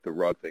for, like, the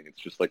rug thing? It's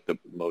just, like, the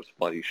most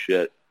funny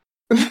shit,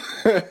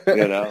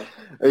 Can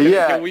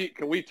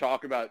we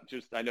talk about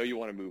I know you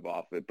want to move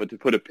off it, but to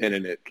put a pin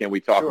in it, can we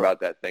talk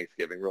about that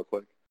Thanksgiving real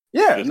quick?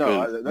 Yeah,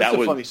 that's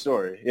a funny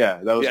story. Yeah,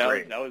 that was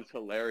great. That was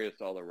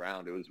hilarious all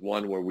around. It was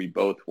one where we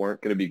both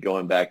weren't going to be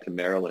going back to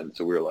Maryland,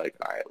 so we were like,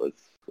 all right,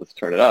 let's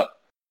turn it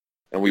up.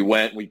 And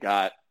we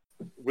got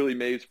Willie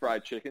Mae's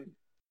fried chicken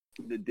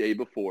the day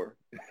before.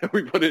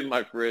 We put it in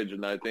my fridge,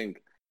 and I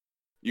think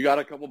you got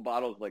a couple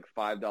bottles like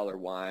 $5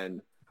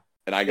 wine,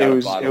 and I got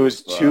a bottle. It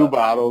was two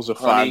bottles of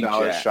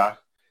 $5 shot.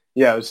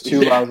 Yeah, it was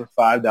two bottles of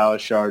 $5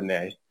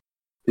 Chardonnay.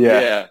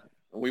 Yeah.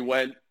 We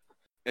went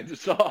and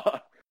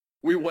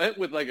we went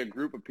with like a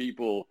group of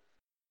people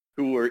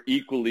who were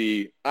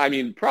equally, I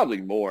mean,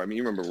 probably more. I mean,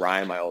 you remember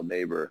Ryan, my old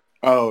neighbor.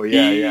 Oh,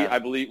 yeah. I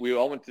believe we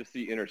all went to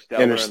see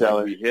Interstellar.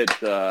 And we hit,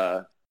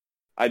 I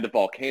had the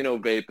volcano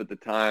vape at the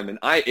time, and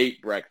I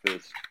ate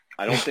breakfast.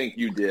 I don't think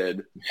you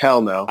did.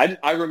 Hell no.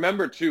 I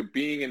remember, too,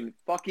 being in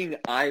fucking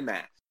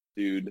IMAX,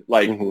 dude,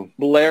 like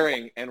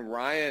blaring. And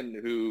Ryan,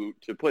 who,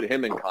 to put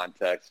him in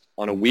context,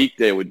 on a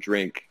weekday would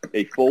drink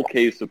a full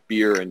case of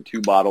beer and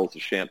 2 bottles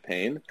of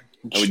champagne.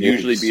 And would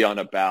usually be on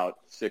about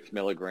 6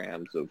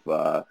 milligrams of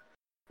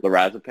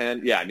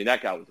lorazepam. Yeah, I mean,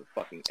 that guy was a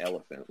fucking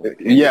elephant. Like,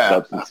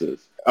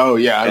 substances. Oh,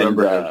 yeah, I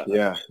remember.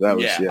 That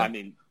was, I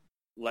mean,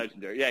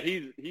 legendary. Yeah,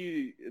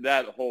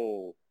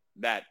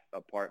 that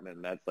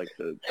apartment, that's like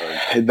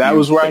that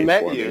was where I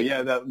met you.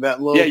 Yeah,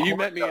 that little. Yeah, you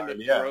met me in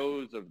the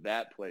throes of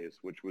that place,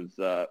 which was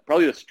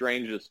probably the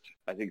strangest,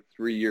 I think,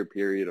 3-year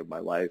period of my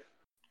life.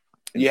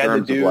 You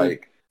had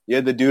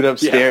the dude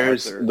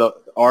upstairs,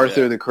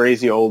 Arthur, the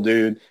crazy old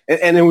dude,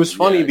 and it was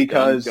funny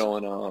because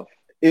going off.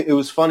 It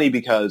was funny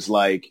because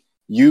like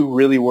you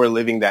really were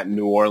living that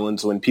New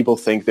Orleans when people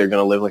think they're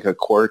going to live like a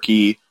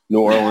quirky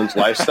New Orleans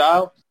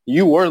lifestyle.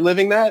 You were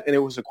living that, and it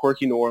was a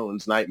quirky New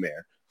Orleans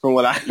nightmare. From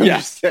what I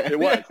understand, it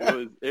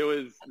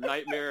was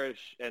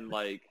nightmarish, and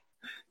like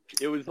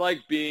it was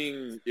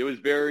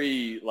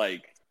very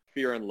like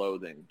Fear and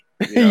Loathing.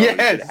 You know,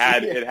 yes,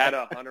 it had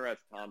a Hunter S.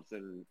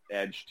 Thompson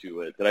edge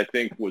to it that I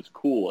think was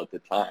cool at the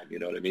time. You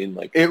know what I mean?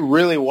 Like it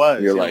really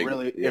was. It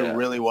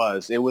really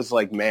was. It was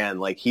like, man,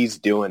 like he's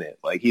doing it.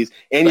 Like you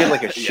had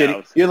like a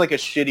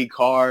shitty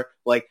car,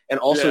 like, and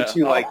also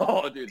too, like,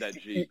 oh, dude, that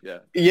Jeep,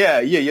 you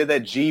had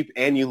that Jeep,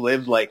 and you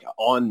lived like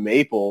on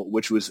Maple,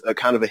 which was a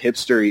kind of a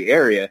hipstery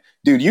area.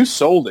 Dude, you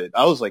sold it.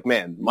 I was like,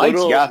 man,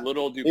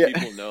 little do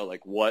people know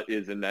like what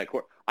is in that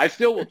court. I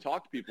still will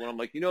talk to people, and I'm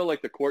like, you know,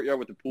 like the courtyard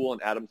with the pool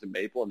and Adams and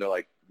Maple, and they're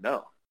like,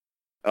 no.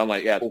 And I'm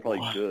like, yeah, it's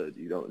probably good.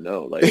 You don't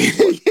know, like,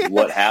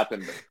 what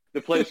happened.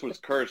 The place was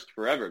cursed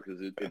forever because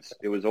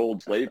it was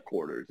old slave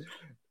quarters.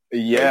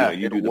 Yeah, so,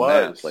 you do the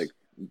math, like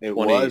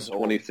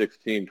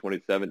 2016,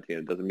 2017.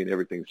 It doesn't mean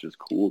everything's just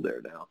cool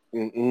there now.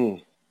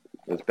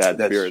 It's bad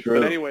spirits.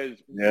 True. But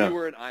anyways, we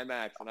were in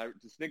IMAX, and I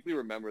distinctly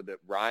remember that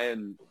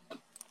Ryan,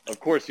 of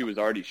course, he was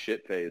already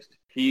shit-faced.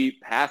 He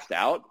passed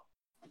out.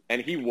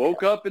 And he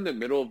woke up in the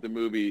middle of the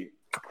movie,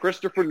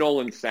 Christopher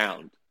Nolan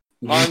sound.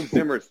 Hans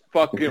Zimmer's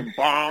fucking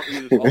bomb.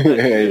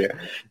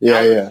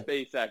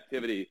 Space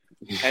activity.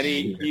 And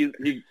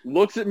he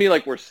looks at me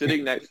like we're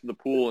sitting next to the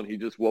pool and he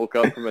just woke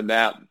up from a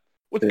nap.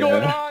 What's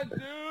going on,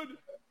 dude?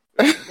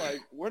 It's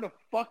like, we're in a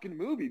fucking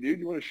movie, dude.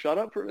 You want to shut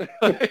up for a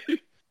minute?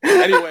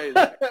 Anyways,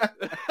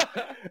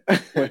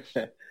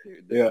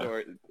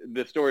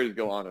 the stories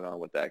go on and on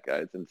with that guy.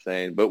 It's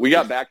insane. But we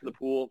got back to the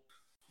pool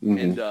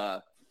and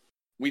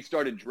we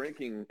started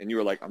drinking, and you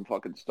were like, I'm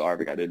fucking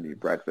starving. I didn't eat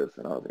breakfast.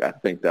 And I was like, I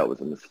think that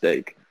was a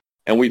mistake.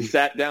 And we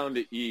sat down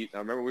to eat. I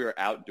remember we were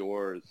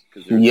outdoors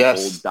because there was an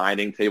old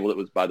dining table that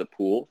was by the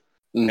pool.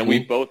 And we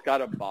both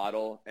got a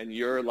bottle, and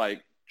you're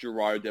like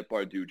Gerard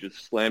Depardieu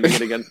just slamming it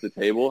against the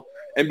table.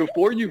 And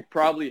before you've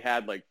probably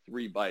had like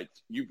 3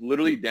 bites, you've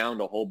literally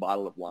downed a whole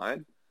bottle of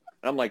wine.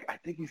 And I'm like, I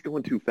think he's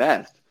going too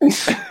fast.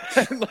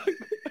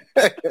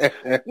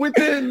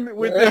 within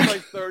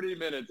like 30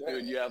 minutes,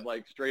 dude, you have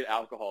like straight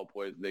alcohol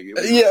poisoning. It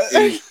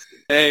was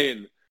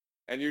insane.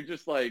 And you're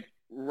just like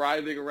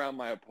writhing around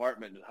my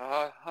apartment.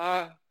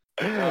 I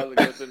was like,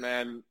 listen,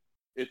 man,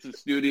 it's a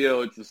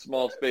studio. It's a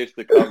small space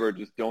to cover.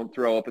 Just don't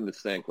throw up in the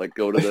sink. Like,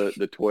 go to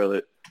the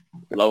toilet.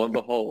 Lo and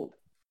behold,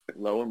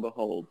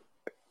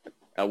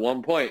 at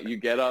one point, you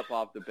get up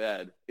off the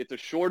bed. It's a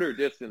shorter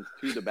distance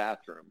to the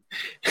bathroom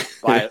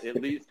by at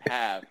least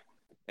half.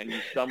 And you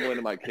stumble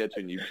into my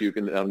kitchen, you puke,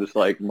 and I'm just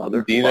like,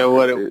 mother. Do you know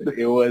what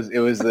it was? It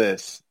was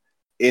this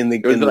in the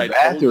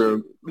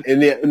bathroom.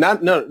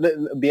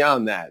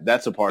 Beyond that,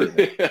 that's a part of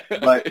it.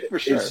 But for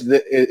sure.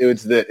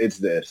 It's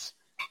this.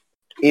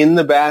 In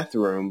the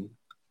bathroom,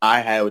 I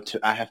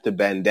have to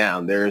bend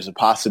down. There is a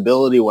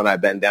possibility when I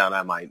bend down,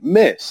 I might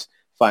miss.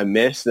 If I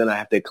miss, then I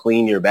have to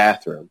clean your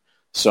bathroom.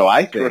 So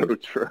I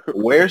think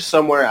where's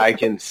somewhere I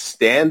can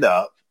stand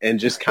up and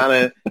just kind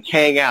of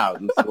hang out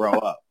and throw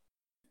up.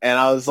 And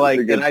I was like,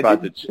 and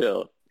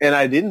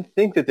I didn't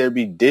think that there'd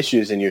be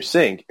dishes in your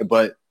sink,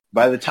 but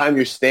by the time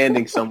you're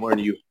standing somewhere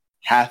and you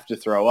have to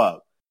throw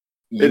up,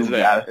 you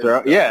gotta throw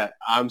up. Yeah,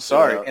 I'm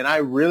sorry. Yeah. And I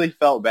really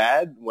felt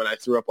bad when I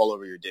threw up all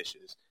over your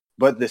dishes.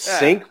 But the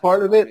sink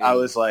part of it, I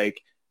was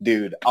like,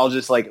 dude, I'll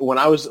just like, when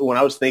I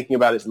was thinking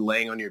about it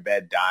laying on your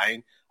bed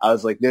dying, I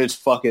was like, there's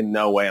fucking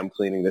no way I'm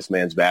cleaning this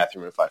man's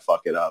bathroom if I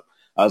fuck it up.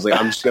 I was like,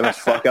 I'm just going to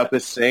fuck up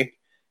his sink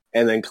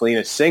and then clean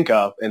his sink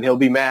up, and he'll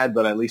be mad,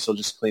 but at least he'll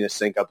just clean his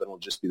sink up and it'll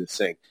just be the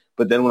sink.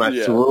 But then when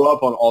I threw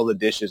up on all the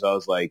dishes, I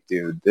was like,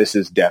 dude, this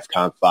is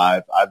DEFCON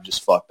 5. I've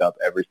just fucked up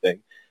everything.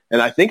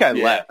 And I think I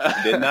left,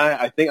 didn't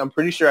I? I'm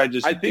pretty sure I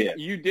think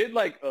you did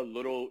like a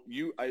little,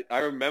 I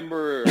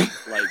remember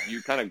like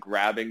you kind of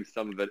grabbing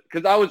some of it.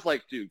 Cause I was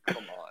like, dude,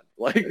 come on.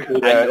 Like,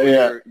 I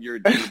know you're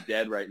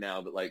dead right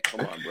now, but like,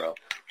 come on, bro.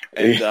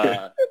 And,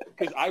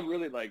 cause I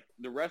really like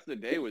the rest of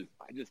the day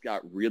I just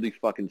got really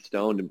fucking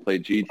stoned and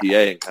played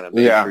GTA and kind of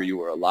made sure you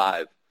were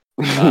alive.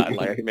 And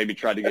like maybe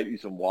tried to get you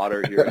some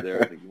water here or there.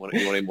 Like, you want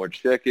any more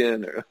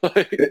chicken or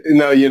like...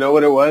 No, you know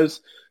what it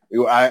was?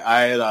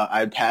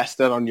 I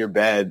passed out on your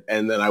bed,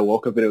 and then I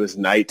woke up and it was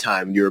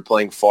nighttime. And you were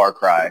playing Far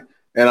Cry,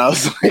 and I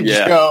was like,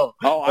 "Yo!"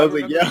 I was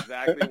like, "Yeah."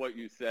 Exactly what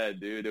you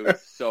said, dude. It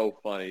was so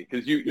funny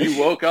because you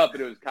woke up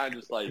and it was kind of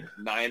just like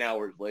 9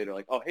 hours later,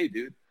 like, "Oh, hey,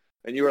 dude,"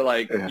 and you were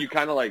like, you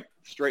kind of like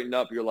straightened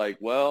up. You're like,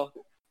 "Well,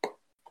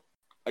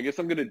 I guess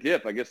I'm gonna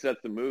dip. I guess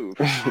that's the move."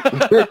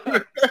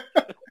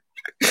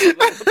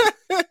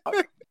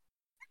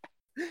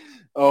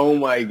 Oh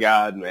my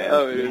god, man!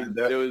 Oh,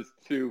 it was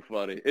too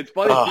funny. It's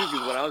funny too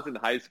because when I was in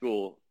high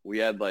school, we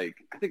had like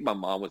I think my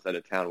mom was out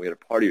of town. We had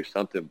a party or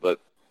something, but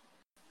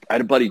I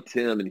had a buddy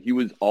Tim, and he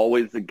was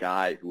always the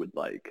guy who would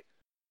like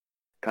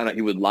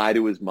he would lie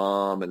to his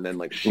mom, and then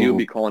like she would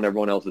be calling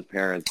everyone else's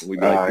parents, and we'd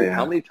be like,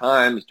 how many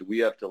times do we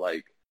have to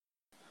like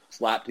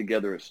slap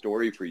together a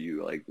story for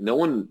you? Like no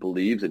one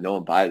believes it, no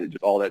one buys it,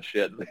 just all that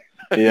shit.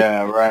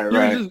 Yeah,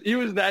 right. He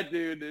was that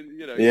dude, and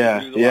he was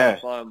a lot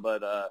of fun,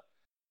 but.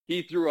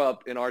 He threw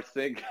up in our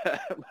sink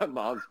at my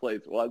mom's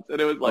place once,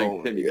 and it was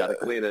like, Tim, you got to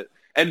clean it.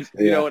 And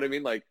you know what I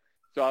mean? Like,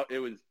 so it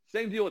was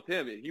same deal with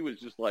him. He was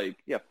just like,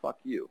 yeah, fuck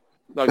you.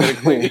 I'm not going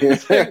to clean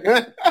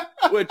it.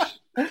 Which,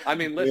 I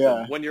mean,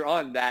 listen, when you're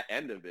on that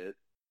end of it,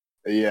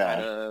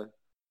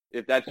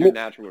 if that's your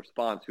natural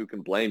response, who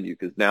can blame you?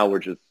 Because now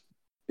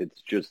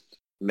it's just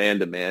man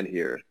to man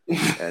here,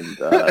 and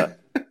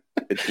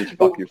it's just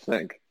fuck your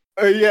sink.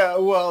 Yeah,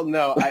 well,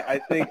 no, I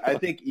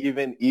think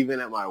even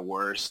at my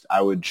worst,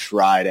 I would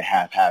try to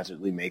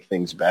haphazardly make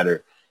things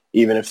better.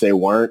 Even if they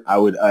weren't, I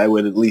would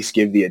at least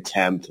give the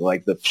attempt,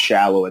 like the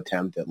shallow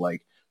attempt at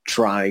like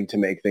trying to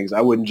make things. I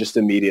wouldn't just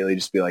immediately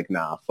just be like,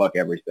 nah, fuck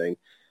everything.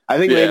 I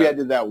think maybe I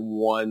did that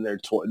one or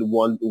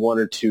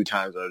two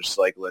times. I was just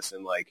like,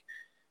 listen, like,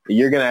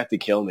 you're gonna have to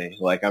kill me.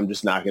 Like, I'm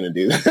just not gonna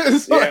do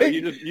this. Yeah, like,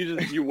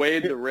 you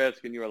weighed the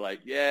risk, and you were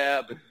like,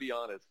 yeah, but to be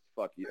honest,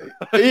 fuck you.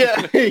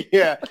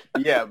 yeah.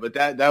 But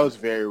that was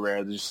very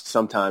rare. There's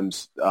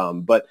sometimes,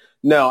 but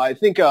no, I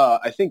think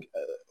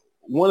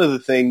one of the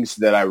things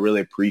that I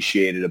really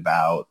appreciated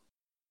about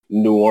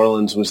New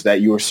Orleans was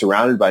that you were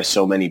surrounded by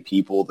so many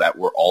people that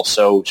were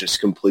also just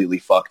completely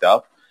fucked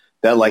up.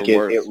 That like you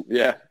could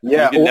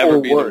never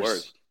be the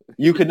worst.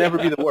 You could never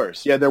be the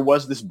worst. Yeah, there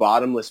was this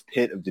bottomless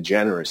pit of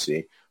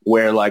degeneracy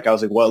where like I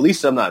was like, well, at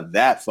least I'm not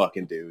that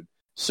fucking dude.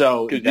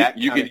 So that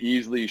you could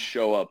easily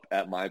show up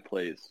at my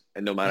place,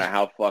 and no matter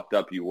how fucked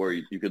up you were,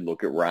 you could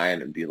look at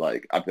Ryan and be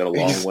like, I've got a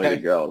long way to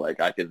go.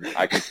 Like I can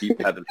keep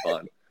having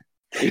fun.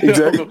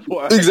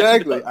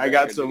 Exactly. I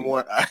got some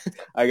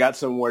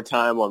more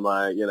time on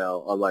my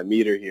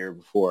meter here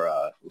before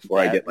I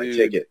get my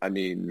ticket. I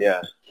mean,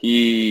 I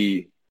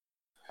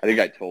think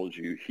I told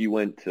you he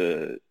went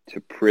to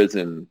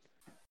prison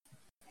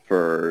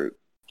for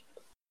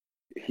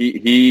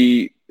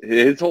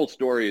his whole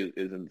story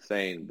is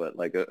insane, but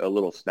like a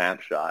little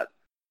snapshot.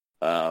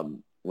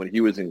 When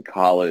he was in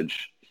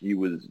college, he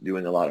was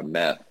doing a lot of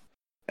meth.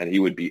 And he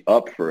would be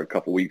up for a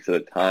couple weeks at a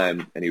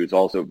time, and he was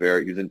also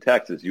he was in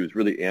Texas. He was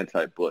really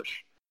anti-Bush,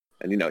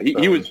 and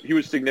he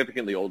was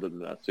significantly older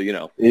than us. So he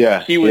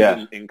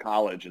was in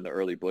college in the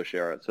early Bush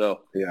era. So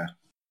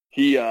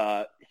he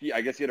I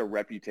guess he had a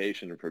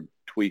reputation for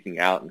tweaking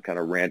out and kind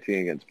of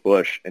ranting against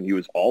Bush, and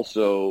he's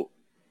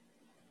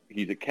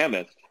a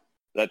chemist.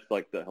 That's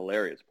like the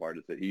hilarious part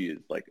is that he is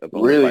like a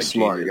really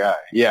smart genius. Guy.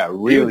 Yeah,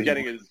 really. He was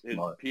getting his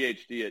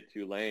PhD at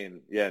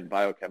Tulane, in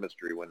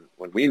biochemistry when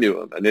we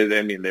knew him, and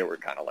they were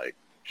kind of like,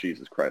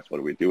 Jesus Christ, what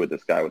do we do with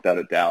this guy? Without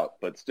a doubt,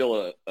 but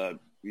still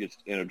he's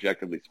an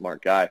objectively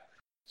smart guy.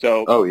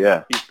 So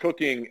he's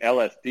cooking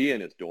LSD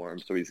in his dorm,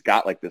 so he's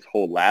got like this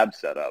whole lab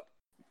set up,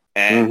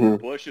 and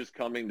Bush is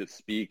coming to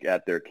speak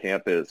at their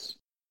campus.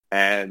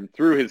 And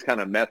through his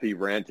kind of methy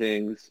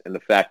rantings and the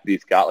fact that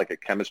he's got like a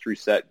chemistry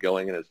set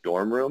going in his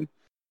dorm room,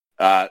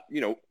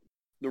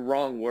 the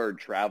wrong word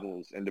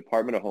travels, and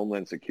Department of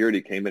Homeland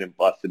Security came in and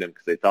busted him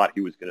because they thought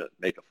he was going to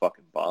make a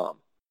fucking bomb.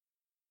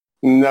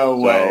 No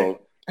way.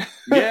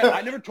 Yeah,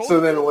 I never told so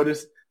him. Then what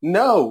is...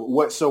 No.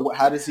 What? So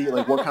how does he,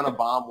 like, what kind of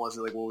bomb was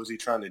it? Like, what was he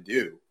trying to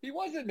do? He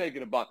wasn't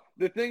making a bomb.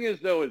 The thing is,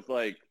 though, is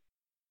like,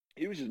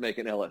 he was just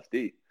making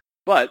LSD.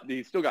 But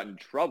he still got in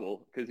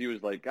trouble because he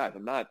was like, guys,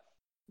 I'm not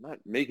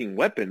making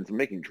weapons, I'm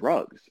making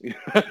drugs. You know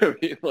what I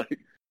mean? Like,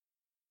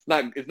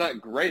 it's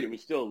not great. It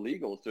was still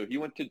illegal. So he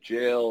went to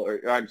jail,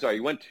 he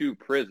went to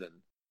prison.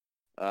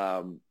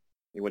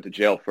 He went to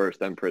jail first,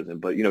 then prison.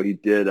 But he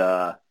did.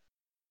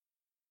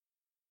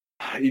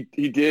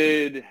 He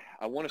did.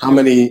 I want to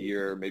say a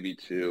year, maybe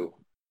two,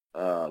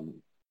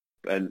 and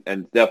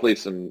definitely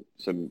some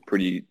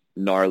pretty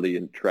gnarly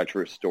and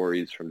treacherous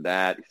stories from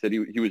that. He said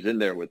he was in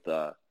there with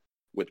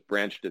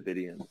Branch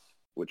Davidians,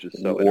 which is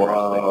so interesting.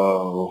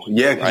 Whoa.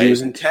 Yeah, because he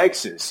was in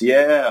Texas.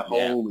 Yeah,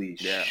 holy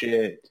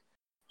shit.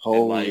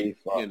 Holy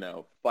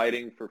fuck.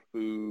 Fighting for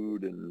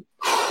food and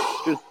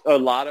just a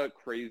lot of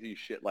crazy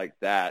shit like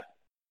that.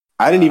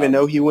 I didn't even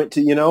know he went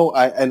to,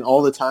 and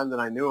all the time that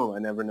I knew him, I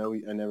never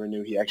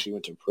knew he actually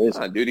went to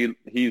prison. Dude,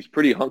 he's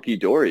pretty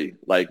hunky-dory.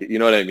 Like, you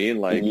know what I mean?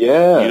 Like, you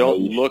don't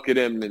look at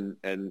him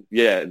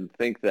and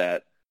think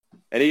that.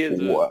 And he is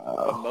a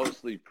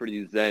mostly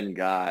pretty zen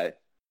guy.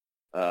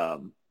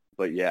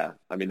 But yeah,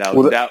 I mean, that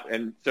was that.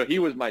 And so he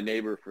was my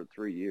neighbor for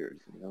 3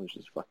 years. That was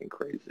just fucking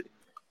crazy.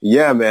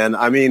 Yeah, man.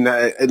 I mean,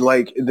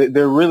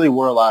 there really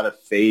were a lot of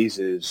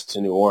phases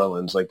to New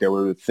Orleans. Like, there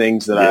were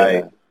things that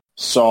I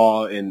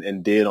saw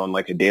and did on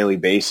like a daily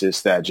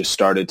basis that just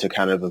started to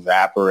kind of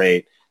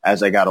evaporate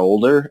as I got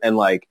older. And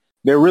like,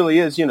 there really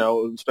is,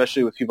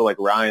 especially with people like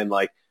Ryan,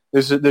 like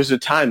there's a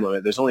time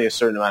limit. There's only a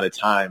certain amount of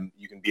time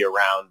you can be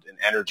around an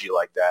energy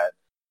like that,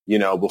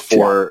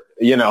 before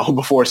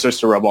it starts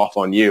to rub off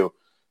on you.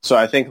 So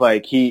I think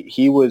like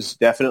he was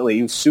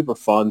super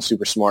fun,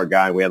 super smart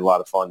guy. We had a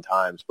lot of fun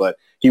times, but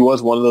he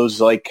was one of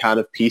those like kind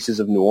of pieces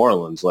of New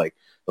Orleans, like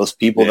those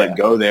people that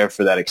go there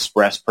for that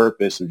express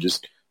purpose of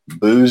just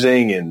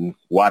boozing and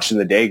watching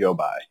the day go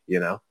by,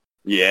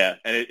 Yeah,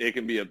 and it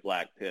can be a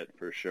black pit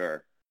for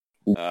sure.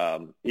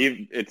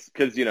 It's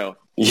because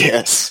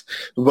Yes,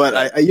 but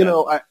I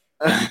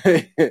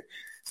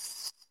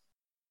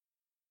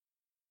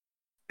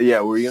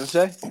Yeah, what were you gonna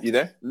say? You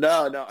there?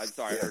 No, I'm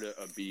sorry. I heard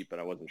a beep,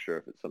 and I wasn't sure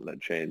if it's something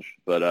that changed.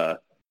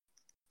 But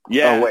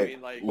Yeah. Oh, wait.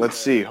 Let's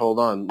see. Hold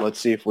on. Let's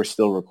see if we're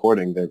still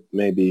recording. There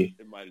maybe.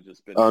 It might have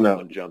just been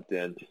someone jumped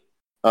in.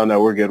 Oh,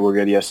 no, we're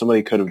good. Yeah,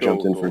 somebody could have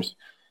jumped in first.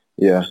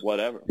 Yeah.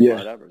 Whatever.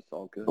 It's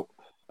all good.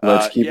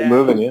 Let's keep it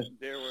moving, yeah.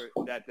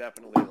 That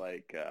definitely,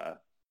 like,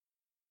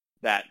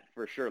 that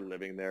for sure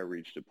living there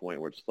reached a point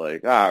where it's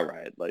like, all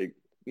right, like,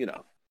 you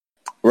know,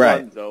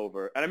 run's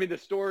over. And I mean, the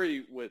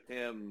story with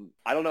him,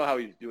 I don't know how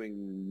he's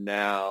doing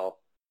now.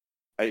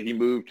 He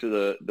moved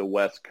to the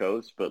West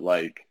Coast, but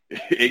like,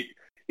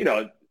 you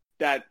know,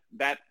 that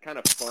kind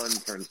of fun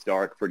turns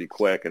dark pretty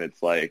quick. And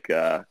it's like,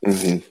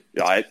 you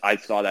know, I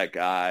saw that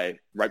guy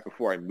right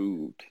before I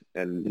moved,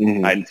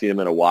 and I hadn't seen him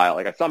in a while.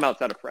 Like, I saw him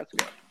outside of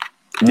Fresco.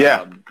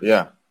 Yeah.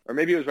 Or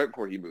maybe it was right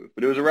before he moved,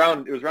 but it was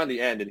around the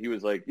end, and he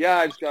was like, yeah,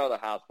 I just got out of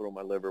the hospital.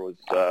 My liver was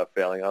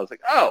failing. I was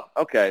like, oh,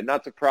 okay,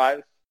 not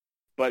surprised.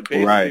 But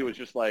basically it was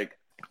just like,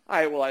 all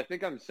right, well, I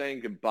think I'm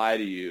saying goodbye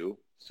to you.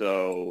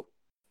 So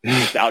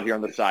just out here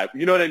on the side.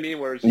 You know what I mean?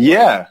 Where it's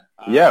like,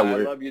 I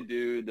love you,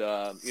 dude.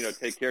 You know,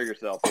 take care of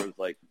yourself. Where it's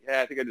like,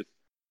 yeah, I think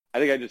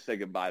I just said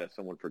goodbye to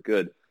someone for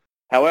good.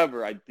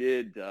 However, I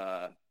did,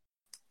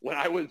 when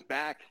I was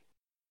back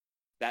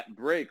that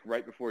break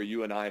right before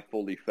you and I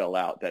fully fell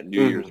out, that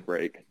New Year's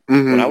break,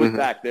 when I was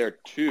back there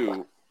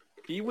too,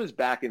 he was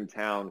back in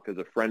town because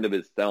a friend of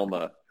his,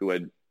 Thelma, who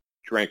had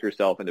drank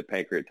herself into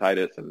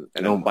pancreatitis and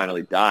then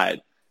finally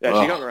died.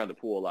 Yeah, she hung around the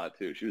pool a lot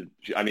too. She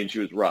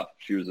was rough.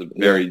 She was a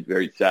very,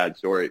 very sad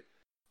story.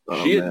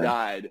 She had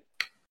died.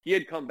 He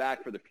had come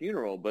back for the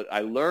funeral, but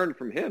I learned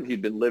from him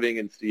he'd been living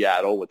in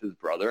Seattle with his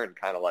brother, and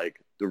kind of like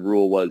the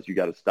rule was you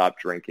got to stop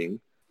drinking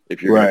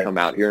if you're going to come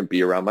out here and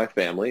be around my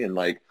family. And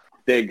like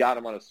they got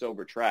him on a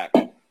sober track.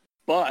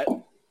 But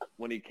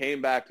when he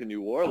came back to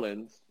New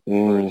Orleans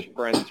for his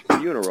friend's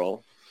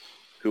funeral,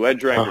 who had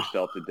drank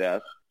herself to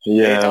death, they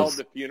held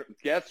the funeral.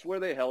 Guess where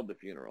they held the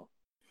funeral?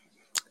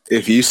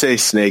 If you say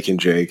Snake and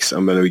Jake's,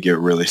 I'm going to get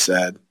really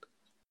sad.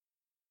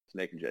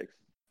 Snake and Jake's.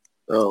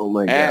 Oh,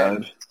 my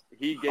God.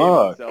 He gave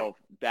himself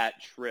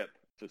that trip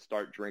to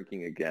start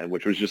drinking again,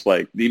 which was just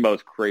like the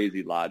most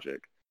crazy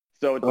logic.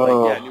 So it's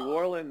like, yeah, New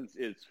Orleans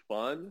is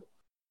fun.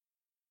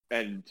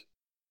 And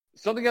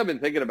something I've been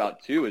thinking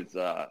about, too, is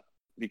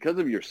because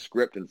of your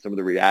script and some of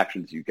the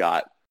reactions you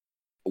got,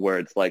 where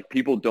it's like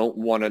people don't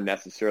want to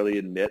necessarily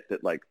admit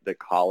that like the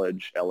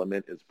college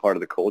element is part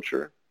of the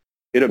culture.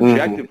 It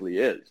objectively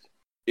is.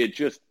 It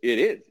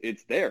is.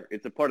 It's there.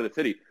 It's a part of the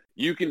city.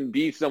 You can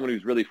be someone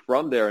who's really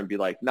from there and be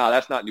like, nah,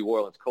 that's not New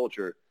Orleans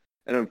culture.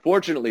 And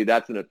unfortunately,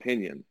 that's an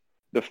opinion.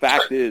 The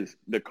fact is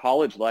the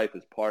college life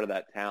is part of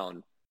that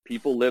town.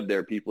 People live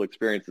there. People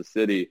experience the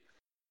city.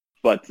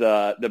 But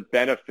the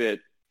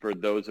benefit for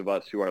those of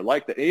us who are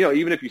like that, you know,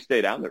 even if you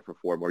stay down there for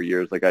 4 more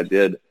years like I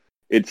did,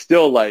 it's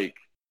still like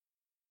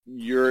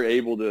you're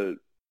able to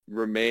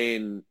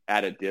remain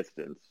at a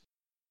distance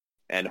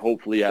and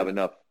hopefully have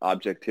enough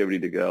objectivity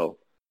to go,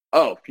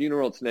 oh,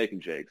 funeral at Snake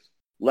and Jake's.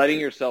 Letting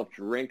yourself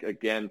drink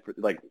again,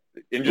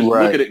 and just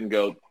look at it and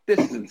go, this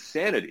is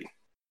insanity.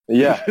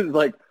 Yeah.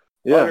 Like,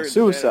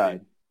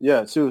 suicide.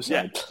 Yeah,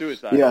 suicide. Yeah,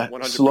 suicide. Yeah,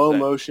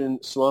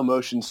 100%. slow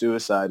motion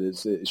suicide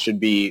it should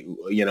be,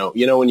 you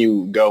know when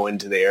you go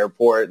into the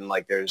airport and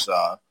like there's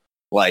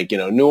like, you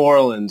know, New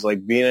Orleans,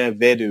 like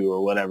Bienvenue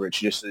or whatever, it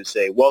should just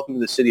say, welcome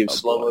to the city of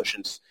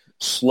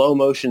slow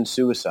motion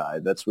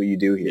suicide. That's what you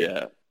do here.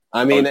 Yeah.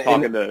 I mean, I was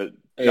talking to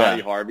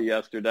Johnny Harvey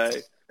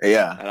yesterday.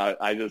 Yeah. And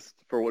I just,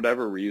 for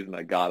whatever reason,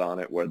 I got on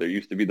it where there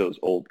used to be those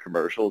old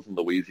commercials in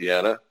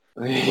Louisiana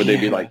where they'd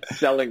be like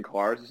selling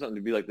cars or something,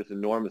 to be like this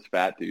enormous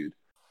fat dude.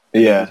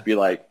 And just be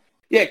like,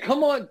 yeah,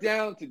 come on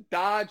down to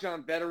Dodge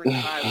on Veterans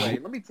Highway.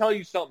 Let me tell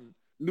you something.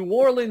 New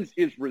Orleans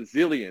is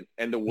resilient,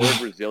 and the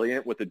word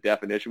resilient with the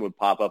definition would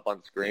pop up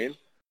on screen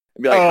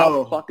and be like,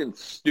 how fucking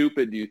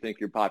stupid do you think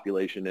your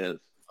population is?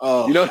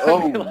 You know what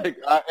I mean? Like,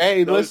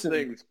 hey, those listen,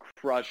 things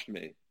crushed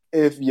me.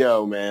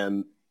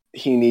 Man,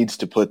 he needs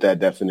to put that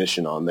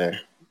definition on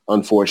there,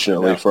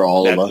 unfortunately, for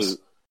all of us.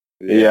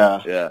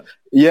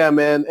 Yeah,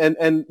 man.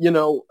 And, you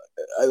know,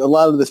 a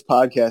lot of this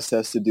podcast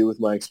has to do with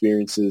my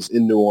experiences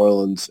in New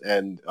Orleans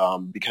and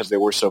because they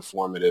were so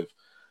formative.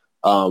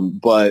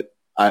 But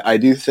I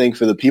do think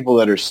for the people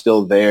that are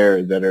still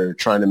there that are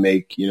trying to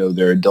make, you know,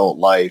 their adult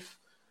life,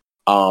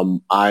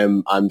 I'm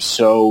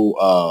so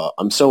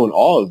in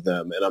awe of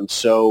them, and I'm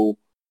so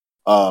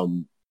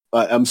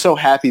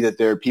happy that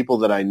there are people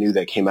that I knew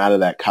that came out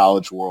of that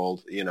college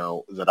world, you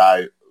know, that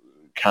I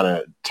kind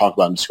of talk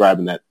about and describe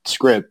in that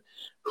script,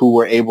 who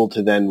were able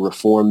to then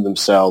reform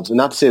themselves. And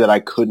not to say that I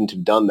couldn't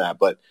have done that,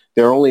 but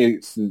there are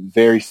only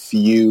very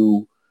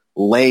few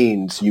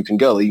lanes you can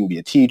go. You can be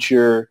a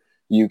teacher.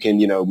 You can,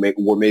 you know,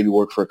 maybe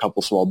work for a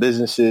couple small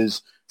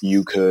businesses.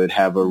 You could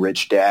have a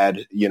rich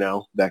dad, you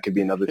know, that could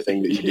be another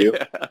thing that you do.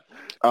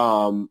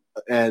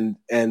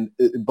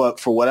 But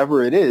for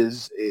whatever it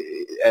is,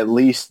 at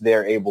least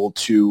they're able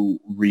to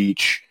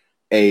reach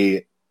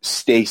a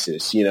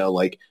stasis, you know,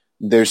 like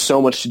there's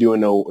so much to do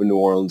in New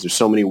Orleans. There's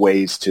so many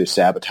ways to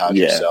sabotage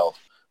yourself,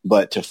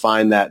 but to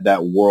find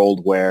that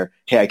world where,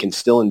 hey, I can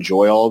still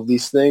enjoy all of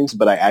these things,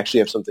 but I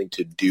actually have something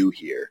to do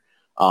here.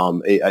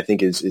 I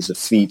think is a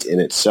feat in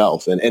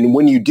itself. And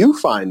when you do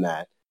find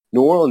that,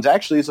 New Orleans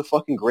actually is a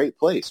fucking great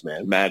place,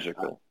 man.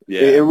 Magical.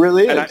 Yeah. It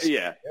really is.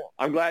 And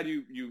I'm glad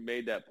you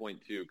made that point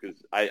too, because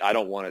I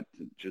don't want it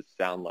to just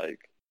sound like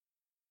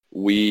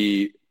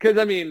because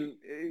I mean,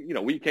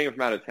 we came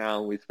from out of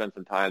town, we spent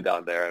some time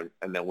down there,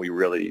 and then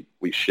we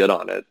shit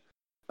on it.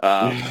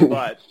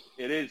 But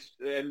it is,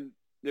 and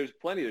there's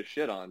plenty to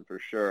shit on for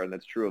sure, and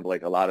that's true of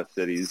like a lot of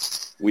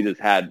cities. We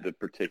just had the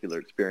particular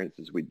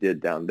experiences we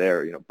did down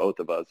there, both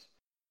of us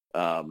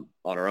on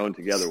our own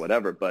together,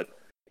 whatever. But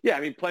yeah,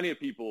 I mean, plenty of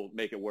people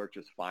make it work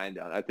just fine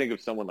down. I think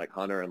of someone like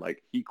Hunter, and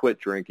like he quit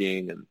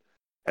drinking and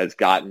has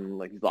gotten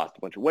like he's lost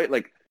a bunch of weight.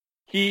 Like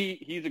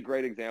he's a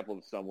great example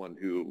of someone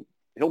who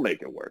he'll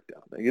make it work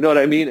down there. You know what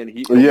I mean? And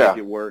he'll make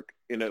it work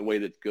in a way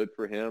that's good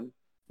for him.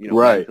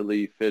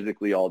 Mentally,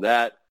 physically, all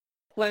that.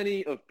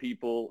 Plenty of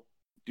people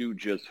do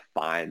just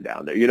fine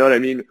down there. You know what I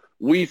mean?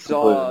 We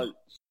saw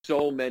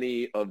so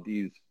many of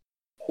these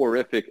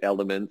horrific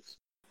elements,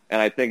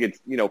 and I think it's,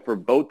 for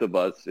both of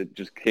us, it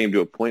just came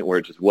to a point where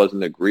it just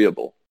wasn't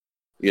agreeable,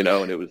 and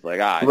it was like,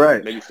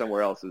 maybe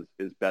somewhere else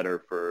is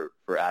better for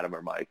Adam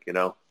or Mike,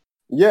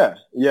 Yeah,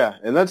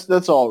 and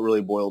that's all it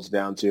really boils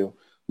down to.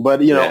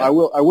 But, I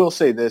will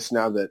say this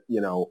now that,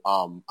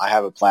 I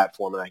have a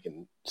platform and I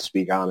can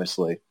speak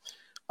honestly.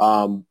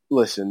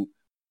 Listen,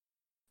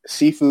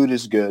 seafood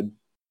is good.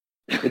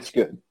 It's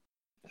good.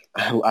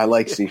 I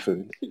like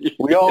seafood.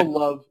 We all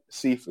love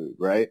seafood,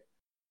 right?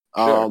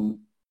 Sure.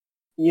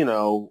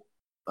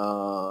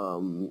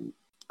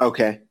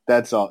 Okay,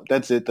 that's all.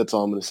 That's it. That's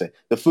all I'm going to say.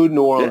 The food in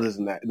New Orleans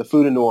the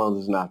food in New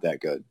Orleans is not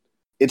that good.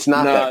 It's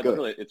not that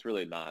good. It's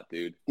really not,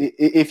 dude.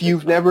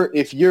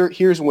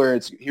 Here's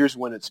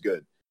when it's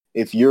good.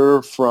 If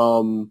you're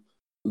from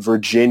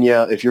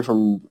Virginia, if you're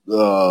from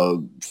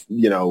Oklahoma,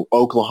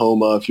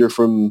 if you're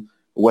from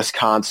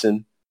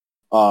Wisconsin,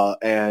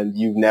 and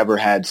you've never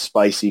had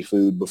spicy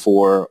food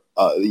before,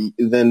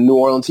 then New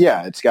Orleans,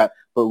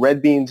 but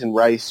red beans and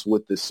rice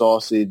with the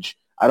sausage,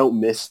 I don't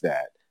miss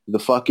that. The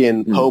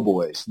fucking po'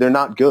 boys, they're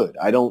not good.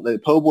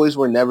 Po' boys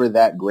were never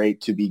that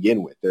great to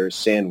begin with. They're a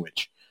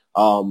sandwich.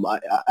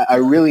 I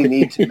really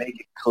need to make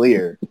it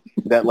clear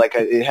that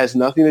it has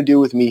nothing to do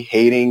with me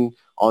hating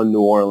on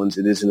New Orleans.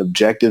 It is an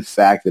objective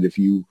fact that if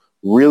you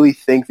really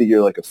think that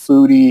you're like a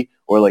foodie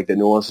or like that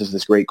New Orleans has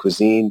this great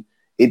cuisine,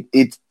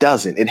 it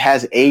doesn't. It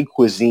has a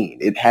cuisine.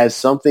 It has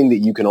something that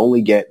you can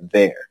only get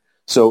there.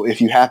 So if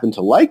you happen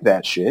to like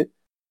that shit,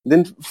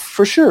 then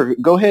for sure,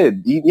 go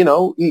ahead.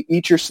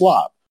 Eat your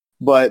slop.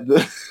 But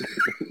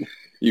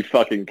you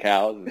fucking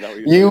cows. Is that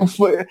what you're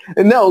saying?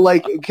 No,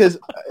 like because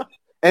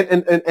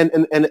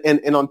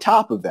and on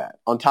top of that,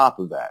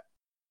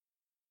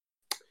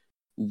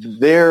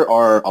 there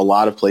are a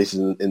lot of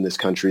places in this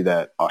country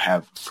that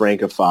have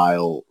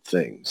Francophile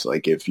things.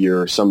 Like if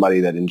you're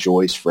somebody that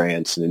enjoys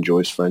France and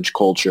enjoys French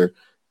culture,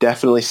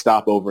 definitely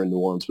stop over in New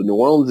Orleans. But New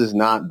Orleans is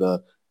not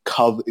the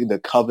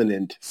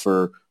covenant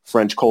for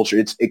French culture.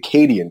 It's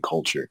Acadian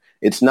culture.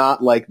 It's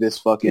not like this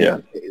fucking. Yeah.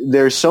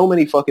 There's so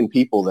many fucking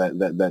people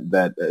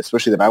that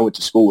especially that I went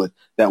to school with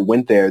that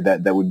went there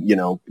that would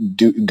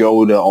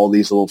go to all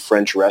these little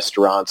French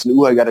restaurants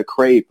and I got a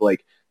crepe.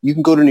 Like you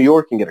can go to New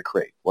York and get a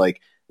crepe. Like.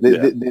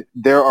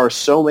 There are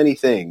so many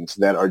things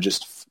that are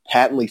just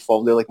patently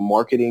false. They're like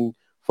marketing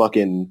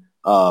fucking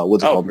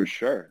what's it called? For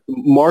sure.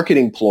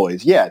 Marketing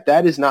ploys. Yeah,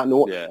 that is not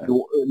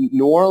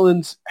New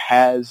Orleans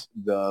has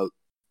the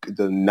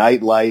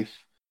nightlife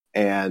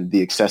and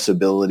the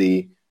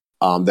accessibility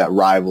that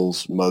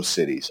rivals most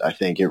cities. I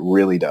think it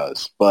really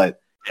does. But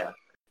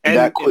and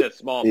in a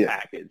small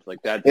package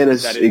like that.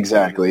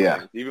 Exactly.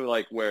 Yeah. Even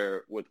like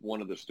where with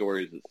one of the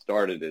stories that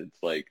started,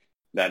 it's like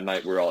that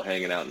night we're all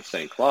hanging out in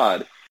St.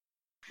 Claude.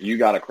 You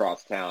got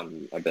across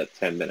town, I bet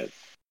 10 minutes.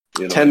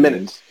 10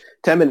 minutes.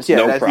 10 minutes, yeah.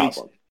 No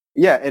problem.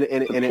 And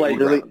it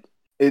really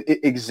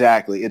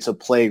exactly. It's a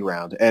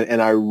playground.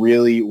 And I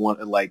really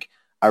want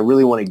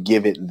to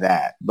give it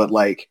that. But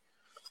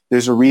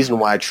there's a reason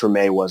why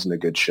Treme wasn't a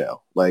good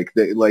show.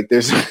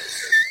 There's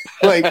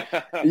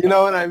you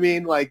know what I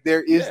mean?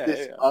 There is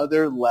this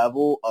other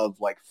level of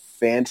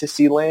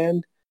fantasy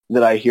land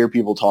that I hear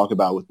people talk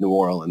about with New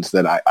Orleans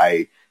that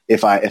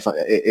if I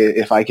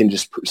can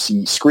just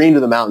scream to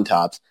the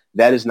mountaintops,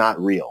 that is not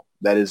real.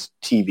 That is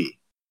TV.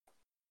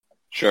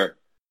 Sure.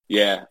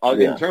 Yeah.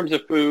 In terms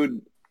of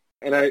food,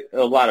 and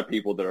a lot of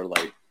people that are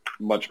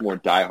much more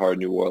diehard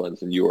New Orleans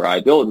than you or I,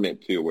 they'll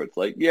admit too, where it's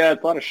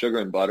it's a lot of sugar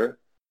and butter,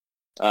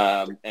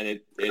 and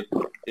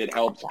it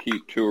helps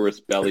keep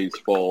tourist bellies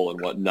full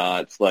and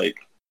whatnot. It's the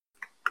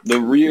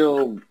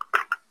real,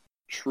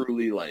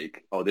 truly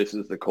this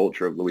is the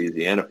culture of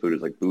Louisiana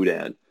food is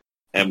boudin.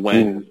 And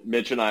when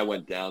Mitch and I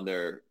went down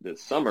there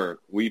this summer,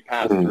 we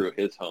passed through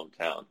his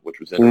hometown, which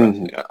was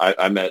interesting.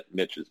 I met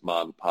Mitch's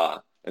mom and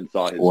pa and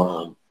saw his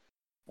home.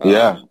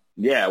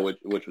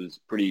 Which was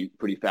pretty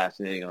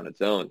fascinating on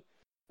its own.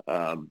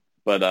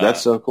 But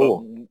that's so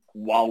cool.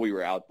 While we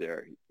were out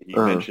there, he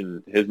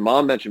mentioned his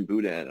mom mentioned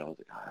boudin, and I was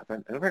like,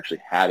 I've never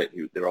actually had it.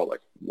 They were all like,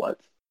 "What?"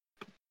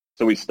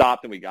 So we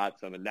stopped and we got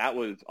some, and that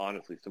was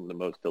honestly some of the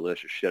most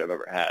delicious shit I've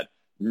ever had.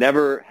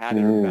 Never had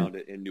it or found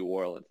it in New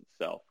Orleans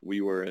itself.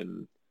 We were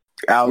in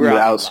out in the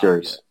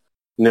outskirts.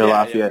 Near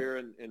Lafayette.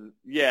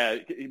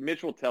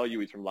 Mitch will tell you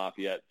he's from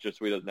Lafayette just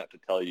so he doesn't have to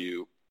tell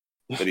you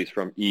that he's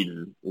from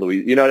Eden,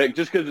 Louisiana. You know,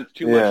 just because it's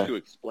too much to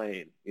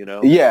explain, you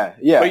know? Yeah.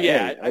 But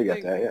yeah, I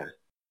get that, yeah.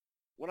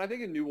 When I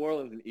think of New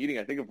Orleans and eating,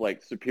 I think of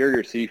like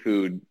superior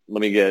seafood. Let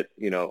me get,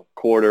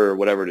 quarter or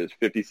whatever it is,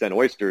 50-cent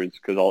oysters,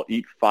 because I'll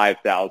eat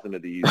 5,000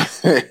 of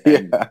these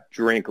and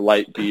drink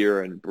light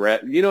beer and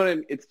bread. You know what I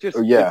mean? It's just,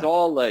 it's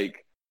all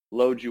like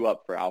load you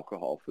up for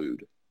alcohol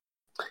food.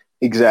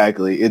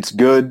 Exactly. It's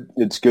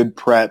good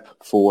prep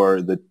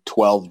for the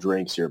 12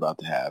 drinks you're about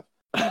to have.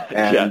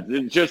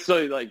 And, just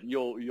so like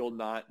you'll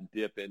not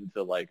dip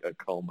into like a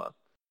coma.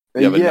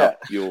 You have enough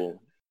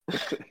fuel.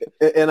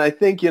 And I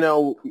think,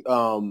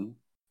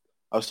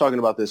 I was talking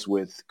about this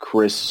with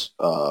Chris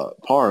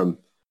Parham.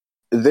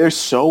 There's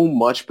so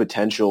much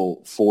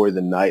potential for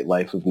the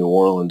nightlife of New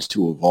Orleans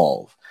to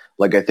evolve.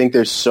 Like, I think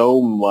there's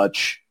so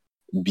much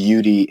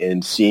beauty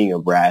in seeing a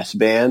brass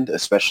band,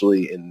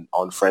 especially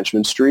on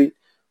Frenchman Street.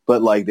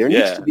 But like, there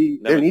needs to be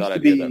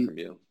that from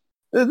you.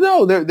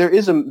 No, there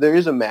is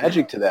a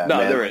magic to that. No,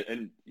 man. there is,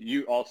 and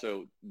you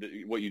also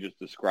what you just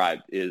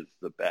described is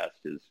the best.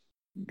 Is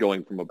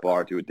going from a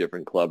bar to a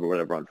different club or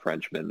whatever on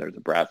Frenchman. There's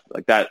a brass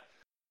like that.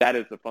 That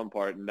is the fun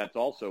part, and that's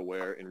also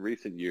where, in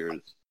recent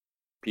years,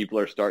 people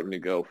are starting to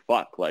go,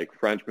 fuck, like,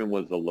 Frenchman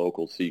was the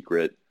local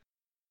secret.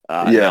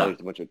 Now there's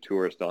a bunch of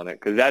tourists on it,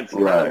 because that's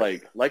kind of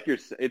like you're,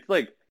 it's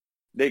like,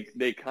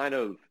 they kind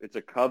of, it's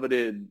a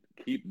coveted,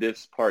 keep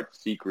this part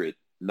secret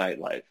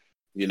nightlife,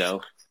 you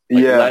know?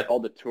 Like, let all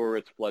the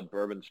tourists flood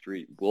Bourbon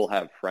Street, we'll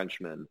have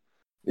Frenchmen.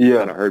 Yeah.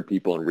 Kind of heard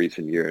people in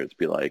recent years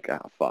be like,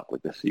 fuck,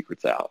 like, the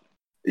secret's out.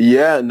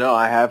 Yeah, no,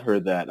 I have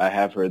heard that,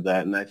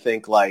 and I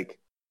think, like,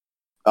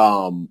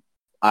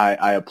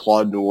 I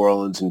applaud New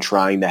Orleans in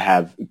trying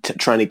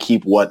to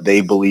keep what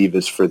they believe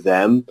is for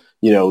them,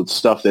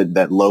 stuff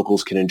that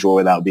locals can enjoy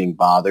without being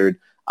bothered.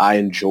 I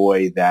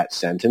enjoy that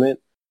sentiment.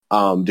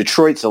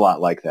 Detroit's a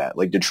lot like that.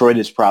 Like, Detroit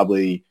is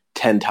probably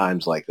 10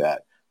 times like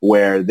that,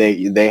 where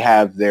they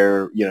have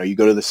their, you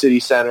go to the city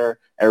center,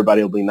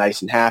 everybody will be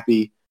nice and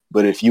happy.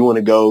 But if you want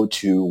to go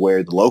to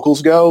where the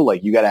locals go,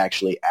 like, you got to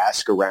actually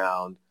ask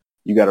around.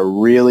 You got to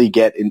really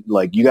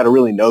you got to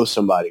really know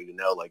somebody to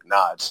know, like,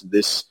 nah, it's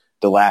this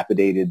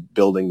dilapidated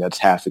building that's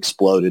half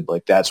exploded.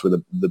 Like, that's where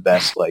the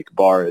best, like,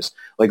 bar is.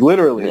 Like,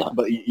 literally,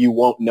 but you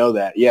won't know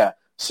that. Yeah.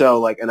 So,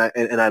 like, and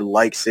I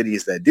like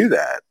cities that do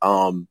that.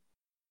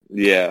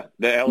 The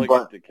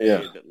elegant decay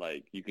that,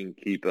 like, you can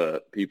keep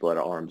people at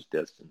arm's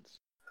distance.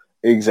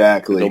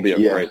 Exactly. It'll be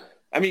a great.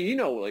 I mean,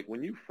 like,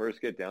 when you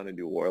first get down to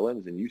New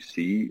Orleans and you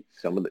see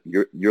some of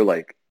you're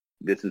like,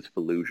 this is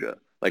Fallujah.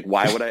 Like,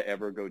 why would I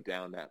ever go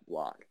down that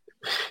block?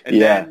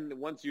 And then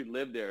once you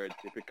live there, it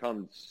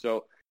becomes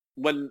so.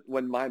 When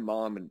my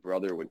mom and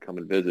brother would come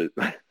and visit,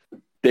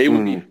 they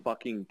would be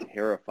fucking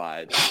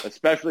terrified,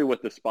 especially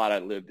with the spot I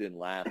lived in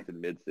last in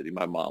Mid-City.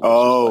 My mom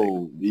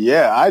was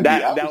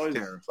that was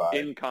terrified.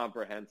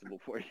 Incomprehensible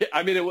for you.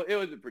 I mean, it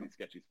was a pretty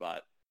sketchy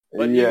spot.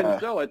 But even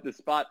so, at the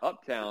spot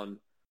uptown,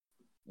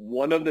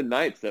 one of the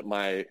nights that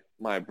my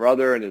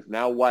brother and his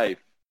now wife,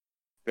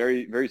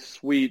 very, very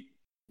sweet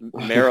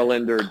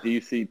Maryland or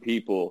DC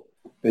people,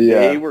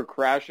 they were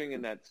crashing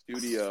in that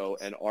studio,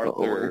 and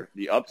Arthur,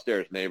 the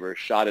upstairs neighbor,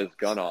 shot his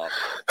gun off.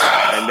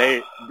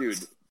 And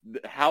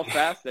how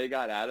fast they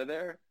got out of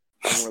there,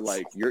 and we're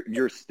like,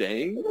 "You're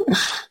staying?"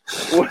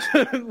 was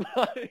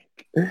insane.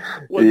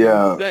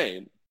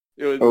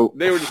 It was.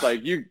 They were just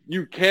like,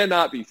 "You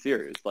cannot be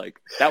serious! Like,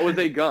 that was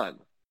a gun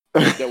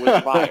that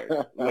was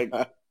fired, like,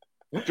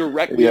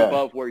 directly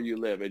above where you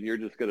live, and you're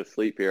just gonna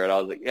sleep here." And I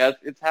was like, "Yeah,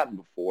 it's happened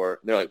before."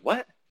 And they're like,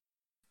 "What?"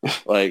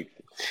 Like,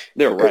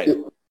 they're right.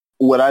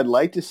 What I'd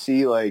like to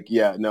see, like,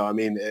 I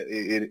mean,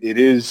 it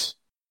is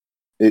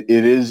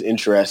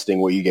interesting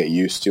what you get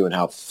used to and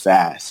how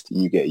fast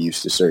you get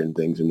used to certain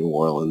things in New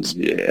Orleans.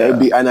 Yeah,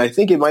 and I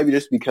think it might be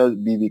just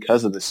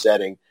because of the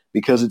setting,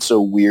 because it's so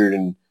weird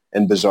and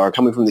bizarre.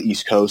 Coming from the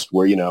East Coast,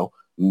 where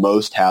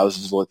most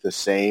houses look the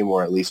same,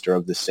 or at least are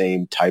of the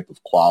same type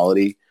of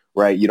quality,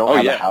 right? You don't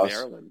have a house.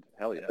 Maryland.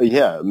 Hell yeah.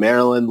 Yeah,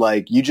 Maryland,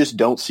 like, you just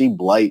don't see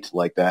blight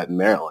like that in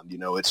Maryland.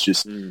 It's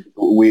just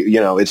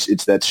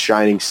it's that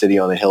shining city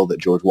on a hill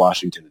that George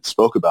Washington had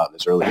spoke about in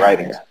his early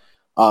writings.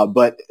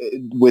 But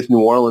with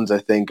New Orleans, I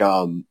think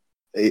one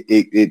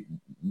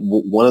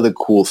of the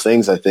cool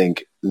things I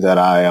think that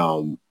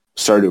I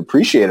started to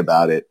appreciate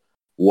about it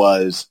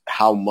was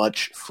how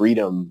much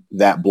freedom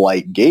that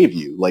blight gave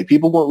you. Like,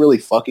 people weren't really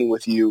fucking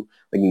with you.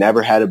 Like,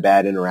 never had a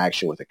bad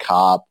interaction with a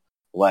cop.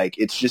 Like,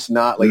 it's just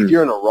not, like, if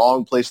you're in a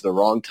wrong place at the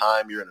wrong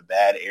time, you're in a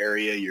bad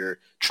area, you're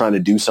trying to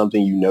do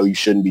something you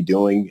shouldn't be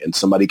doing, and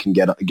somebody can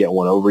get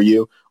one over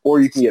you, or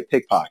you can get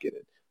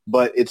pickpocketed.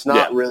 But it's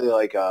not really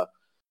like a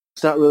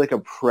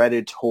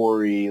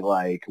predatory,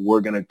 like, we're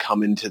going to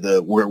come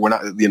into we're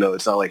not,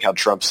 it's not like how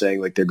Trump's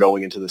saying, like, they're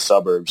going into the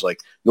suburbs. Like,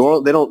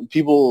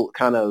 people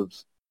kind of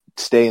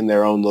stay in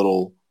their own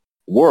little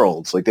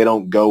worlds. Like they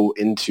don't go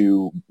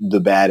into the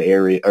bad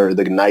area or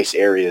the nice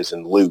areas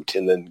and loot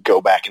and then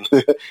go back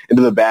into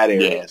the bad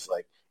areas.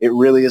 Like it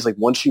really is like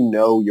once you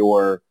know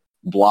your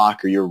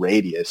block or your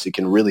radius, it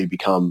can really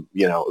become,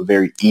 a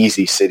very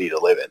easy city to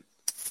live in.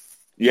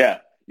 Yeah.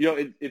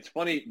 It's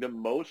funny. The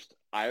most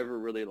I ever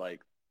really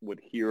would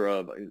hear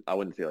of, I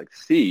wouldn't say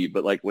see,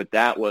 but with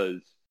that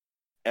was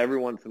every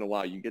once in a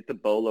while you get the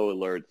bolo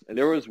alerts. And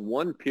there was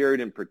one period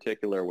in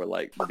particular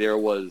where there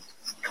was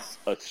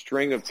a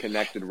string of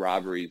connected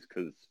robberies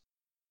because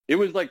it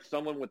was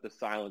someone with the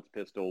silenced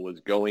pistol was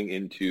going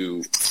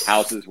into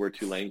houses where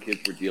Tulane kids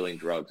were dealing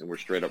drugs and were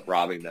straight up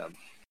robbing them.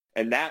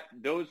 And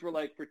those were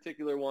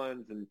particular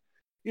ones. And,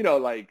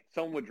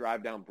 someone would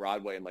drive down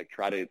Broadway and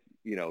try to,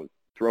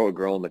 throw a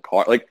girl in the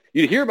car.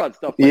 You'd hear about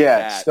stuff like that.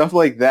 Yeah, stuff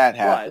like that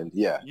happened.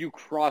 Yeah. You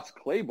cross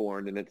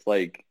Claiborne and it's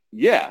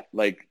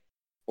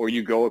or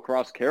you go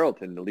across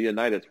Carrollton to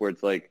Leonidas where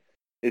it's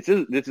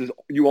this is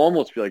you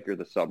almost feel like you're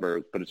the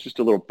suburbs, but it's just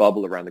a little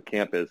bubble around the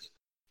campus.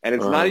 And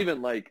it's not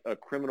even a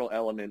criminal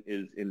element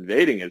is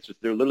invading it. It's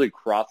just they're literally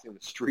crossing the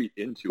street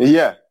into it.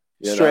 Yeah,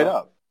 straight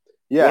up.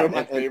 Yeah. One of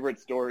my favorite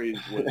stories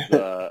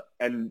was,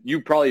 and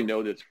you probably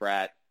know this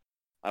frat.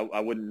 I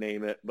wouldn't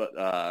name it,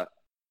 but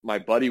my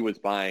buddy was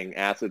buying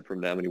acid from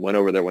them, and he went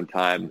over there one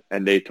time,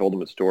 and they told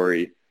him a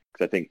story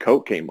because I think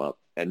coke came up,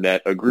 and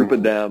that a group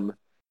of them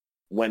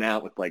went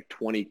out with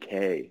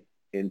 $20K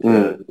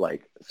into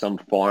some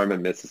farm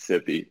in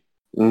Mississippi.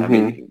 I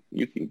mean,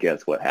 you can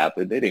guess what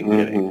happened. They didn't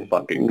get any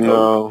fucking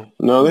coke.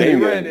 No, they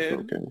ran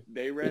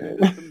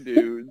into some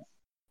dudes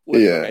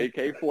with some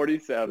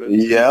AK-47.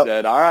 Yep.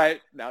 Said, "All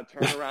right, now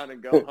turn around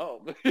and go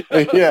home."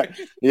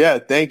 Yeah.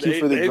 Thank you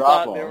for the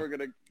drop off. They were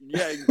gonna.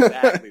 Yeah,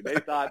 exactly. They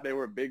thought they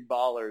were big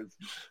ballers.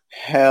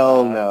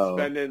 Hell no.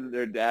 Spending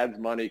their dad's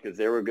money because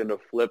they were gonna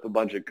flip a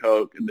bunch of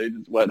coke, and they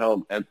just went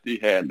home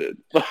empty-handed.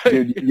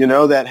 Dude,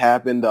 that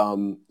happened.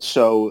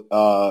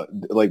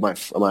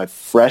 My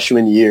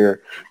freshman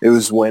year, it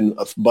was when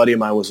a buddy of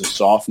mine was a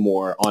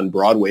sophomore on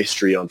Broadway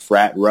Street on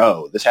Frat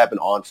Row. This happened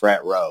on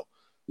Frat Row.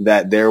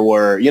 That there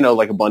were,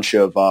 a bunch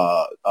of,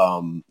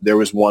 there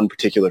was one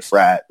particular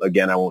frat,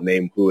 again, I won't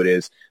name who it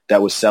is,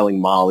 that was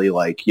selling Molly,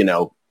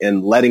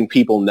 and letting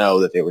people know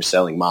that they were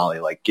selling Molly,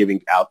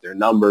 giving out their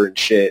number and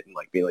shit and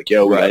being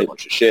yo, we got a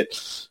bunch of shit.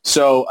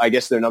 So I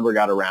guess their number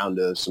got around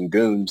to some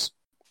goons.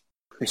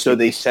 So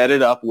they set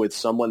it up with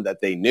someone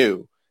that they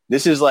knew.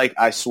 This is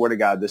I swear to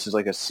God, this is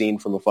a scene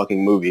from a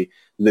fucking movie.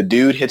 The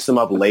dude hits them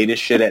up late as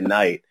shit at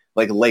night.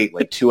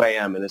 Late, 2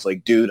 a.m. And it's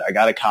dude, I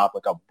got to cop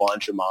a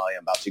bunch of Molly.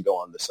 I'm about to go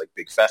on this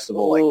big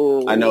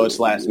festival. I know it's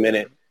last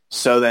minute.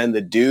 So then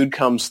the dude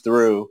comes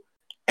through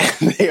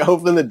and they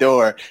open the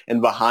door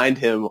and behind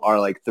him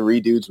are 3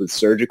 dudes with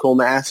surgical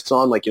masks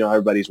on,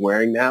 everybody's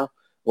wearing now.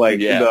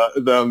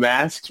 The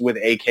masks with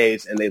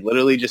AKs, and they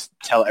literally just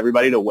tell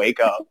everybody to wake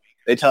up.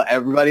 They tell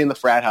everybody in the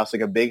frat house,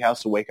 a big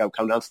house, to wake up,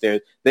 come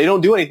downstairs. They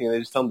don't do anything. They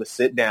just tell them to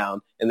sit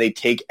down, and they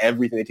take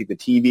everything. They take the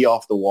TV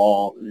off the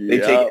wall. They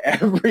take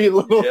every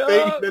little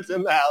thing that's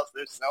in the house,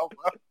 their cell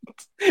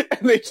phones,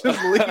 and they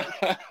just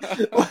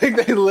leave.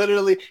 They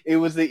literally, it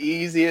was the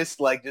easiest,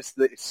 just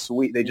the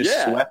sweet. They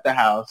just swept the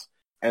house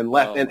and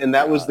left. And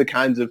that was the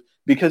kinds of,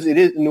 because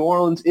New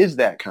Orleans is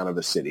that kind of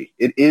a city.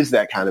 It is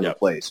that kind of a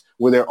place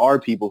where there are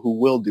people who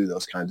will do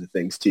those kinds of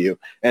things to you.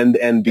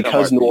 And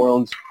because New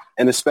Orleans,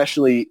 and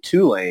especially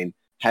Tulane,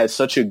 has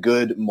such a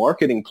good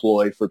marketing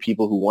ploy for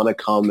people who want to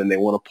come and they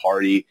want to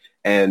party.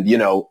 And,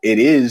 it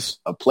is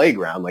a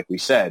playground, like we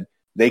said.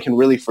 They can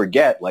really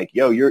forget,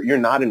 you're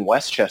not in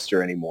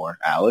Westchester anymore,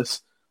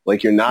 Alice.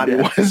 You're not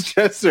in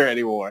Westchester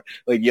anymore.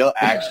 You'll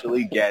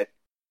actually get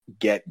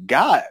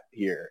got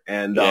here.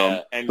 And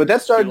but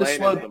that started to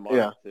slow down.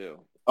 Yeah. Too.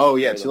 Oh,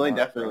 yeah, Tulane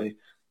definitely. Right?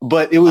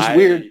 But it was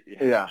weird.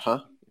 Yeah,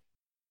 huh?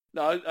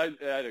 No, I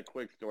had a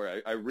quick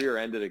story. I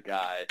rear-ended a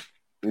guy.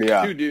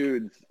 Yeah. 2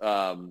 dudes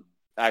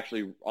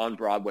actually on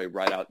Broadway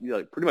right out,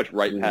 pretty much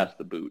right past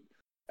the boot.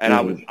 And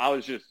I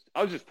was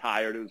just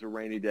tired. It was a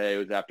rainy day. It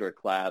was after a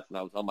class, and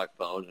I was on my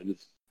phone.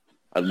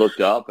 I looked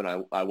up,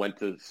 and I went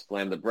to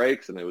slam the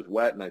brakes, and it was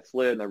wet, and I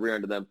slid, and I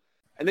rear-ended them.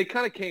 And they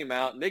kind of came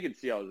out, and they could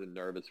see I was a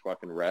nervous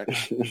fucking wreck.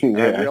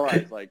 And I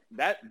realized,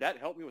 that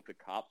helped me with the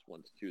cops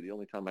once, too, the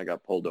only time I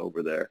got pulled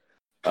over there.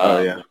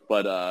 But,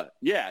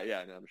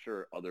 and I'm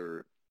sure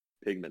other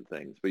pigment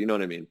things, but you know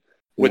what I mean?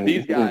 With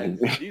these guys,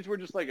 these were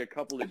just a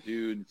couple of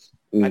dudes.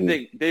 I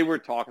think they were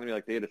talking to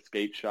me they had a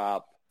skate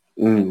shop,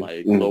 and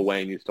Lil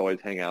Wayne used to always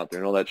hang out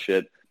there and all that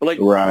shit. But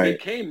they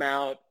came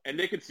out and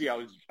they could see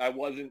I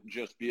wasn't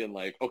just being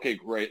okay,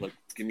 great,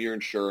 give me your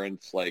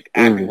insurance,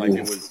 acting like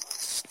it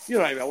was,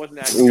 I wasn't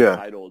acting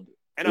entitled,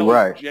 and I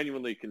was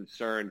genuinely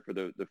concerned for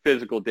the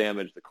physical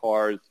damage, the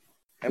cars.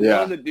 And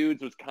one of the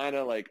dudes was kind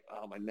of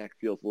oh, my neck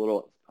feels a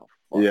little.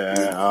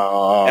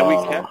 And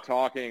we kept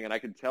talking, and I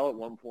could tell at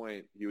one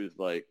point he was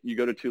you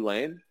go to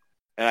Tulane?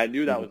 And I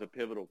knew that was a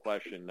pivotal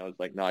question. And I was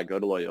no, I go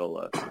to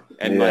Loyola.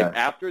 And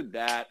after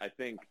that, I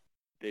think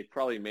they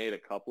probably made a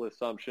couple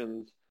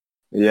assumptions.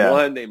 Yeah.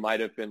 One, they might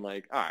have been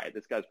all right,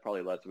 this guy's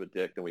probably less of a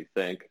dick than we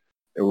think.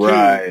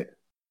 Right.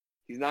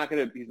 2,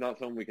 he's not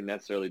someone we can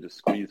necessarily just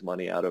squeeze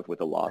money out of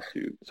with a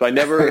lawsuit. So I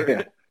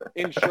never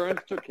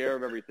insurance took care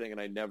of everything,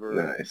 and I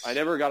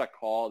never got a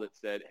call that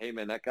said, "Hey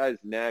man, that guy's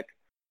neck,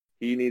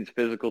 he needs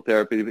physical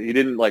therapy." He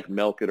didn't like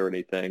milk it or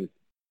anything.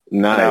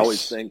 Nice. And I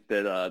always think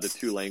that the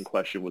Tulane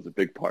question was a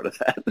big part of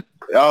that.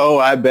 Oh,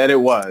 I bet it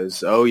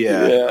was. Oh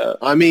yeah.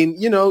 I mean,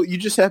 you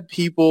just have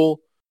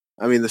people.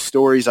 I mean, the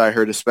stories I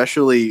heard,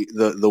 especially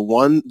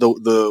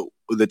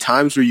the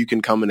times where you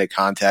can come into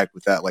contact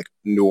with that, like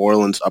New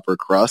Orleans upper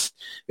crust,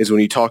 is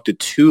when you talk to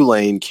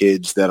Tulane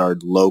kids that are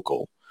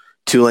local,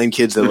 Tulane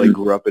kids that like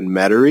grew up in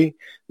Metairie.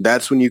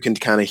 That's when you can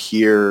kind of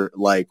hear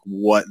like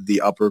what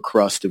the upper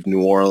crust of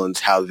New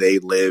Orleans, how they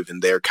live,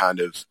 and their kind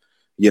of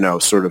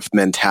sort of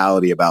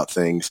mentality about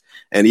things.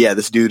 And yeah,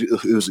 this dude,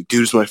 it was like,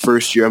 dude, it's my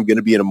first year. I'm going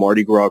to be in a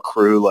Mardi Gras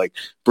crew. Like,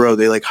 bro,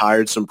 they like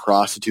hired some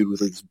prostitute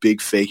with like this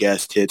big fake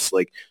ass tits,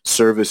 like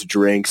service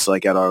drinks,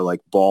 like at our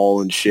like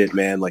ball and shit,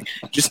 man. Like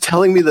just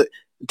telling me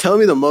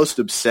the most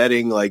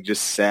upsetting, like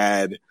just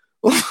sad,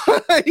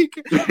 like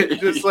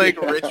just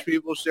like rich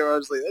people shit. I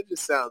was like, that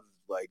just sounds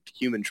like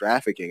human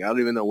trafficking. I don't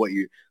even know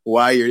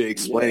why you're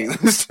explaining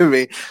this to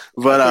me.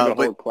 But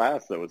whole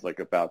class that was like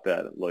about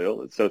that,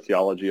 Loyola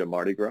sociology of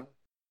Mardi Gras.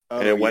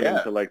 And it went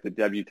into like the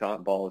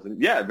debutante balls, and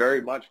very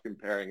much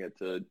comparing it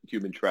to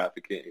human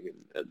trafficking,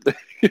 and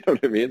you know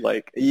what I mean?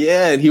 Like,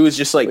 and he was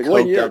just like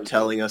coked up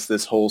telling us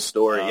this whole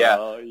story.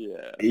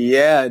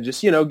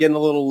 Just getting a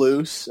little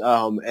loose,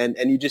 and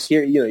you just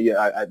hear,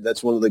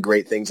 that's one of the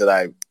great things that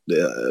I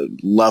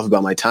love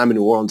about my time in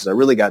New Orleans. I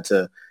really got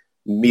to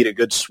meet a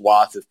good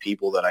swath of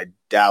people that I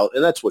doubt,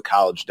 and that's what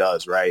college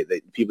does, right?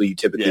 That people you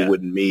typically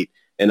wouldn't meet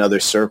in other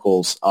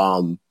circles.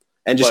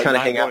 And just kind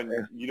of hang out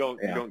there. You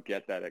don't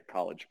get that at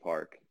College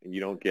Park, and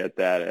you don't get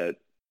that at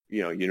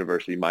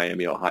University of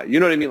Miami, Ohio. You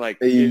know what I mean? Like,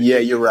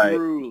 you're right.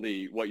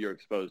 Truly, what you're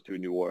exposed to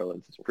in New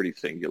Orleans is pretty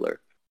singular.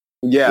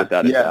 Yeah,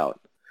 without a doubt.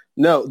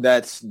 No,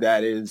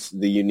 that is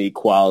the unique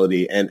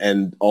quality,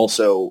 and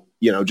also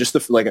just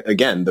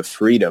the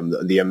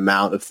freedom, the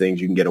amount of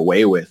things you can get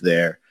away with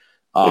there.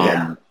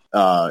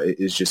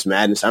 Is just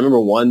madness. I remember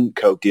one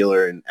coke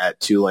dealer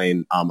at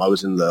Tulane. I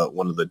was in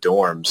one of the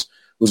dorms.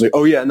 Was like,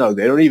 oh yeah, no,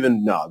 they don't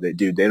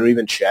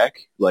even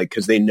check, like,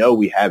 because they know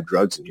we have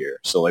drugs in here.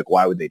 So like,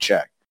 why would they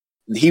check?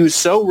 He was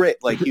so rich,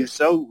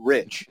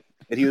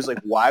 that he was like,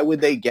 why would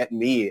they get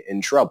me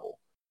in trouble?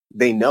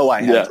 They know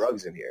I have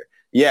drugs in here.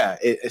 Yeah,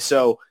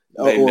 so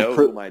they know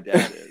who my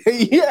dad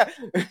is. Yeah.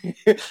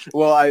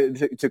 Well,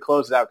 to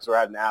close it out because we're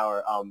at an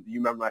hour. You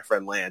remember my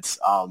friend Lance?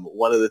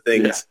 One of the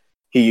things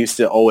he used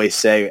to always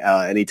say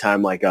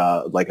anytime like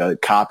a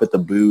cop at the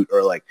boot,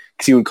 or like,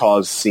 because he would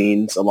cause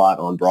scenes a lot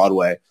on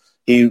Broadway.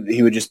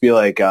 He would just be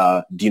like,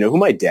 do you know who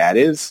my dad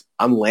is?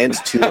 I'm Lance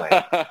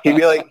Tulane. He'd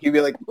be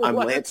like, I'm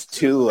Lance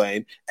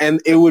Tulane.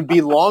 And it would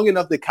be long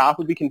enough, the cop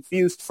would be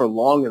confused for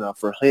long enough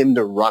for him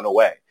to run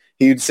away.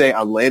 He would say,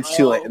 I'm Lance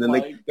Tulane. And then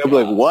they'd be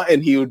like, what?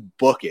 And he would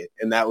book it.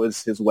 And that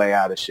was his way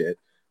out of shit.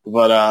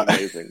 But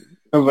amazing.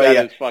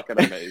 That is fucking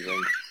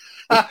amazing.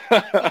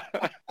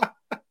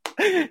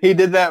 He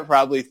did that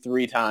probably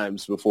 3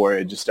 times before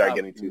it just started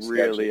getting too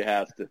sketchy. Really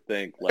has to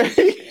think like,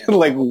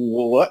 like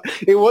what?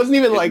 It wasn't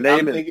even like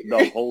name is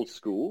the whole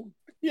school.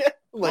 Yeah,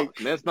 like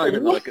that's not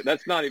even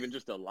that's not even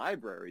just a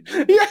library.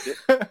 Dude.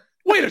 Yeah.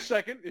 Wait a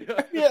second.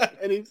 Yeah,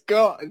 and he's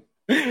gone.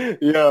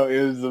 Yo,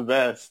 it was the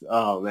best.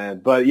 Oh man,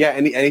 but yeah,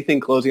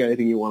 anything closing?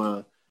 Anything you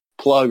want to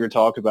plug or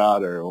talk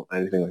about or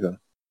anything like that?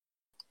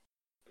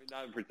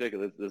 Not in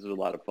particular. This is a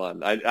lot of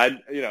fun. And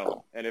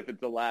if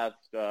it's the last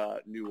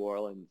New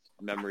Orleans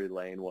memory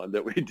lane one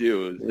that we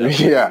do, I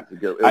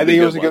think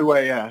it was a good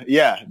way.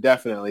 Yeah,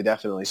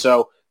 definitely.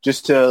 So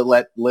just to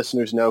let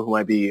listeners know who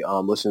might be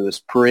listening to this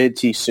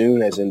pretty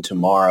soon, as in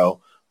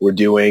tomorrow, we're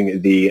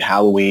doing the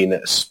Halloween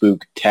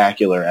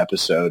Spooktacular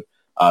episode.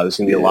 There's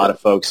going to be a lot of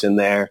folks in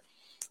there.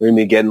 We're going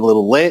to be getting a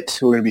little lit.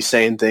 We're going to be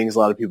saying things a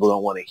lot of people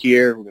don't want to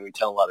hear. We're going to be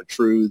telling a lot of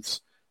truths.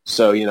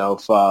 So, if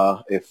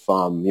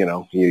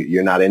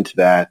you're not into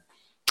that,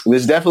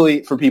 there's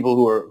definitely for people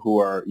who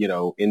are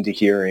into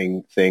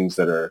hearing things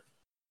that are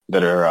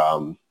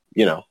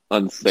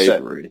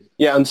unsavory.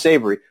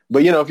 Unsavory.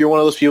 But if you're one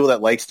of those people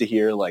that likes to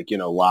hear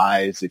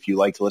lies, if you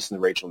like to listen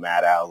to Rachel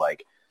Maddow,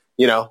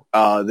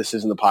 this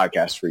isn't the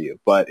podcast for you.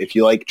 But if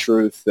you like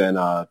truth, then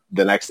the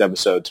next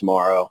episode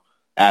tomorrow,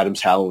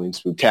 Adam's Halloween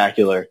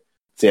Spooktacular,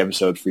 it's the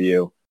episode for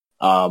you.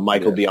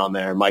 Mike will be on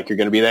there. Mike, you're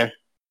going to be there?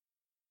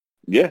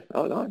 Yeah,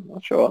 I'll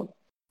show up.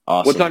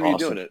 Awesome. What time are you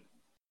doing it?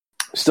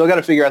 Still got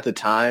to figure out the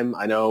time.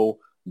 I know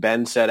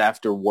Ben said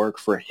after work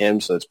for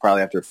him, so it's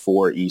probably after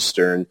 4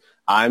 Eastern.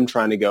 I'm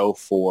trying to go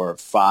for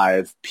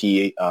 5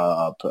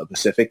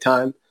 Pacific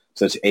time,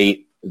 so it's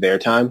 8 their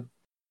time.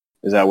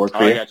 Does that work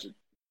for you? I got you.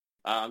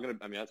 That's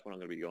when I'm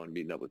gonna be going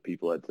meeting up with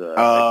people at.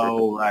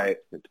 Right.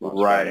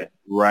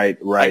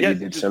 You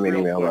did send me an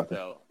email about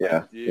that.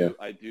 Yeah.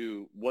 I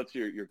do. What's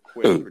your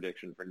quick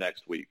prediction for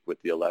next week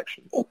with the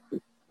election?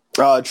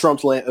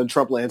 Trump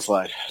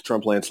landslide.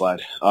 Trump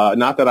landslide.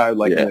 Not that I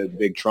like a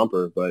big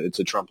Trumper, but it's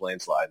a Trump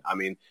landslide. I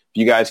mean, if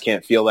you guys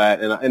can't feel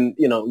that, and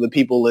you know, the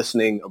people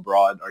listening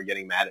abroad are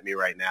getting mad at me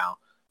right now.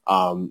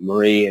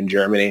 Marie in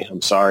Germany,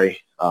 I'm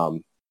sorry.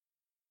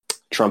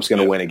 Trump's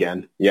going to win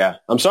again. Yeah,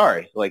 I'm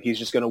sorry. Like, he's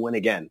just going to win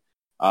again.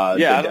 The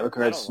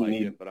Democrats I don't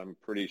like it, but I'm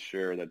pretty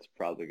sure that's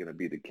probably going to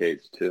be the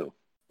case too.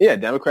 Yeah,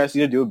 Democrats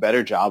need to do a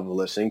better job of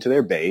listening to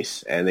their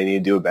base, and they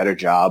need to do a better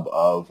job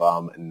of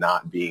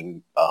not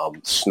being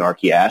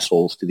snarky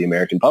assholes to the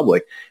American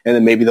public. And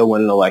then maybe they'll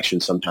win an election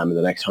sometime in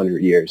the next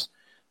 100 years.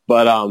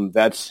 But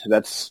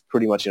that's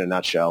pretty much in a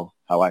nutshell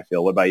how I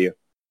feel. What about you?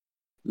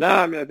 No,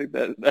 I mean, I think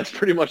that's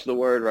pretty much the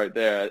word right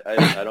there.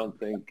 I don't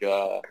think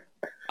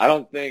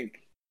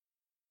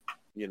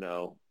you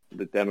know,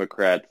 the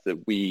Democrats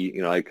that we,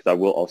 you know, because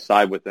I'll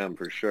side with them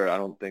for sure. I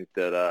don't think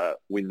that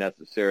we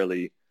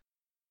necessarily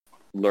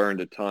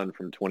learned a ton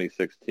from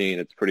 2016.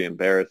 It's pretty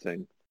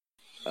embarrassing,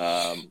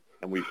 and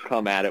we've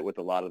come at it with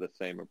a lot of the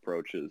same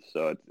approaches.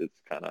 So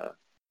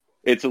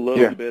it's a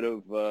little bit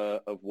of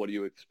what do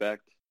you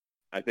expect?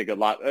 I think a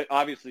lot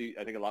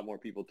more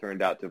people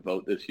turned out to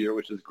vote this year,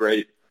 which is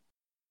great.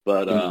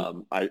 But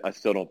I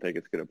still don't think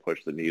it's going to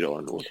push the needle,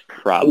 and we're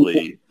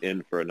probably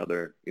in for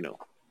another, you know,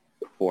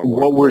 4 more.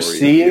 What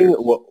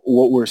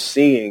we're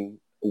seeing,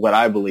 what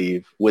I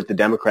believe with the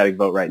Democratic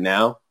vote right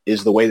now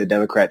is the way the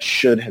Democrats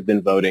should have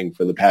been voting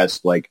for the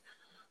past,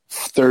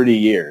 30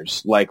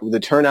 years. Like, the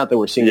turnout that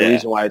we're seeing, the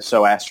reason why it's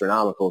so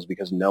astronomical is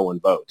because no one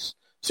votes.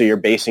 So you're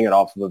basing it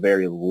off of a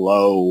very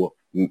low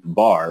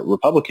bar.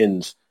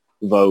 Republicans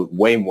vote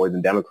way more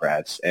than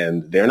Democrats,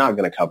 and they're not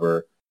going to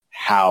cover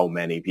how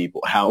many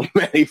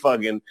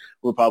fucking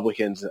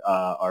Republicans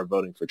are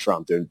voting for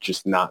Trump. They're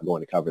just not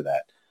going to cover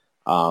that.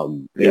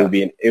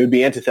 It would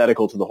be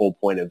antithetical to the whole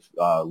point of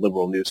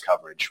liberal news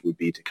coverage, would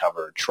be to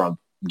cover Trump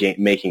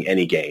making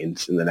any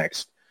gains in the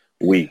next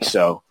week.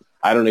 So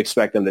I don't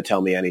expect them to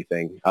tell me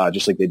anything,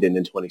 just like they did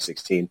in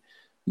 2016.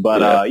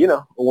 But you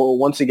know,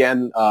 once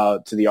again,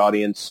 to the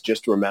audience,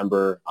 just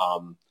remember,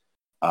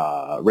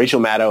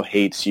 Rachel Maddow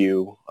hates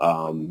you.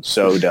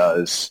 So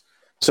does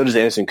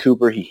Anderson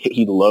Cooper.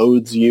 He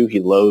loathes you.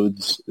 He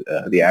loathes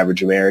the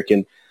average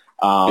American.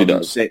 He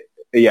does.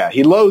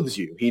 He loathes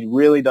you. He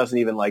really doesn't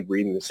even like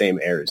breathing the same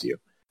air as you.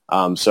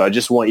 So I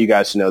just want you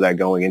guys to know that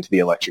going into the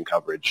election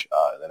coverage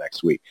the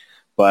next week.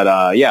 But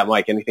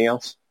Mike, anything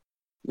else?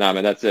 Nah,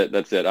 man, that's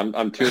it.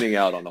 I'm tuning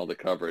out on all the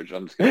coverage.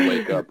 I'm just gonna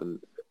wake up and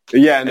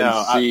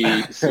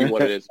see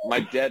what it is.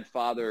 My dead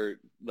father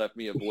left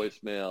me a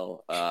voicemail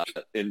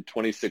in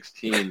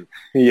 2016.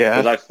 Yeah,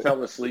 because I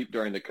fell asleep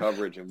during the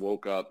coverage and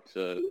woke up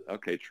to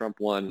Trump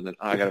won, and then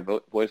I got a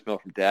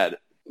voicemail from Dad.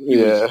 He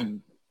was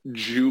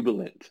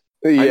jubilant.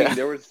 Yeah, I mean,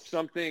 there was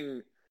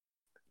something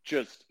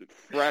just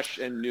fresh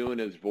and new in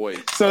his voice.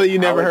 So you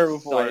never heard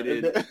before.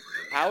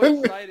 How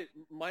excited,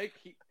 Mike!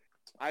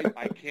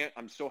 I can't.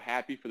 I'm so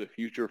happy for the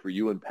future for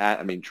you and Pat.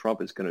 I mean,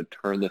 Trump is going to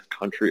turn this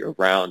country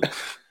around.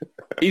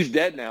 He's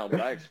dead now,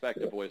 but I expect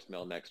a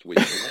voicemail next week.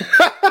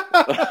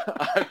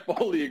 I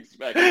fully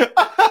expect it.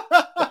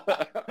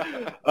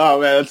 Oh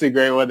man, that's a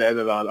great one to end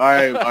it on. All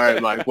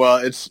right, Mike. Well,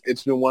 it's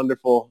been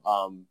wonderful.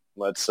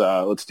 Let's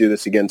do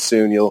this again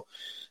soon. You'll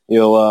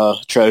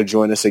try to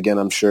join us again,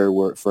 I'm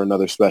sure, for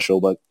another special.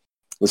 But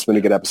it's been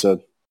a good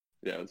episode.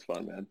 Yeah, it was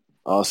fun, man.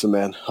 Awesome,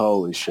 man.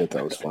 Holy shit,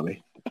 that was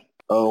funny.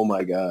 Oh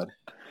my god.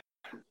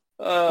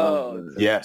 Oh, yeah.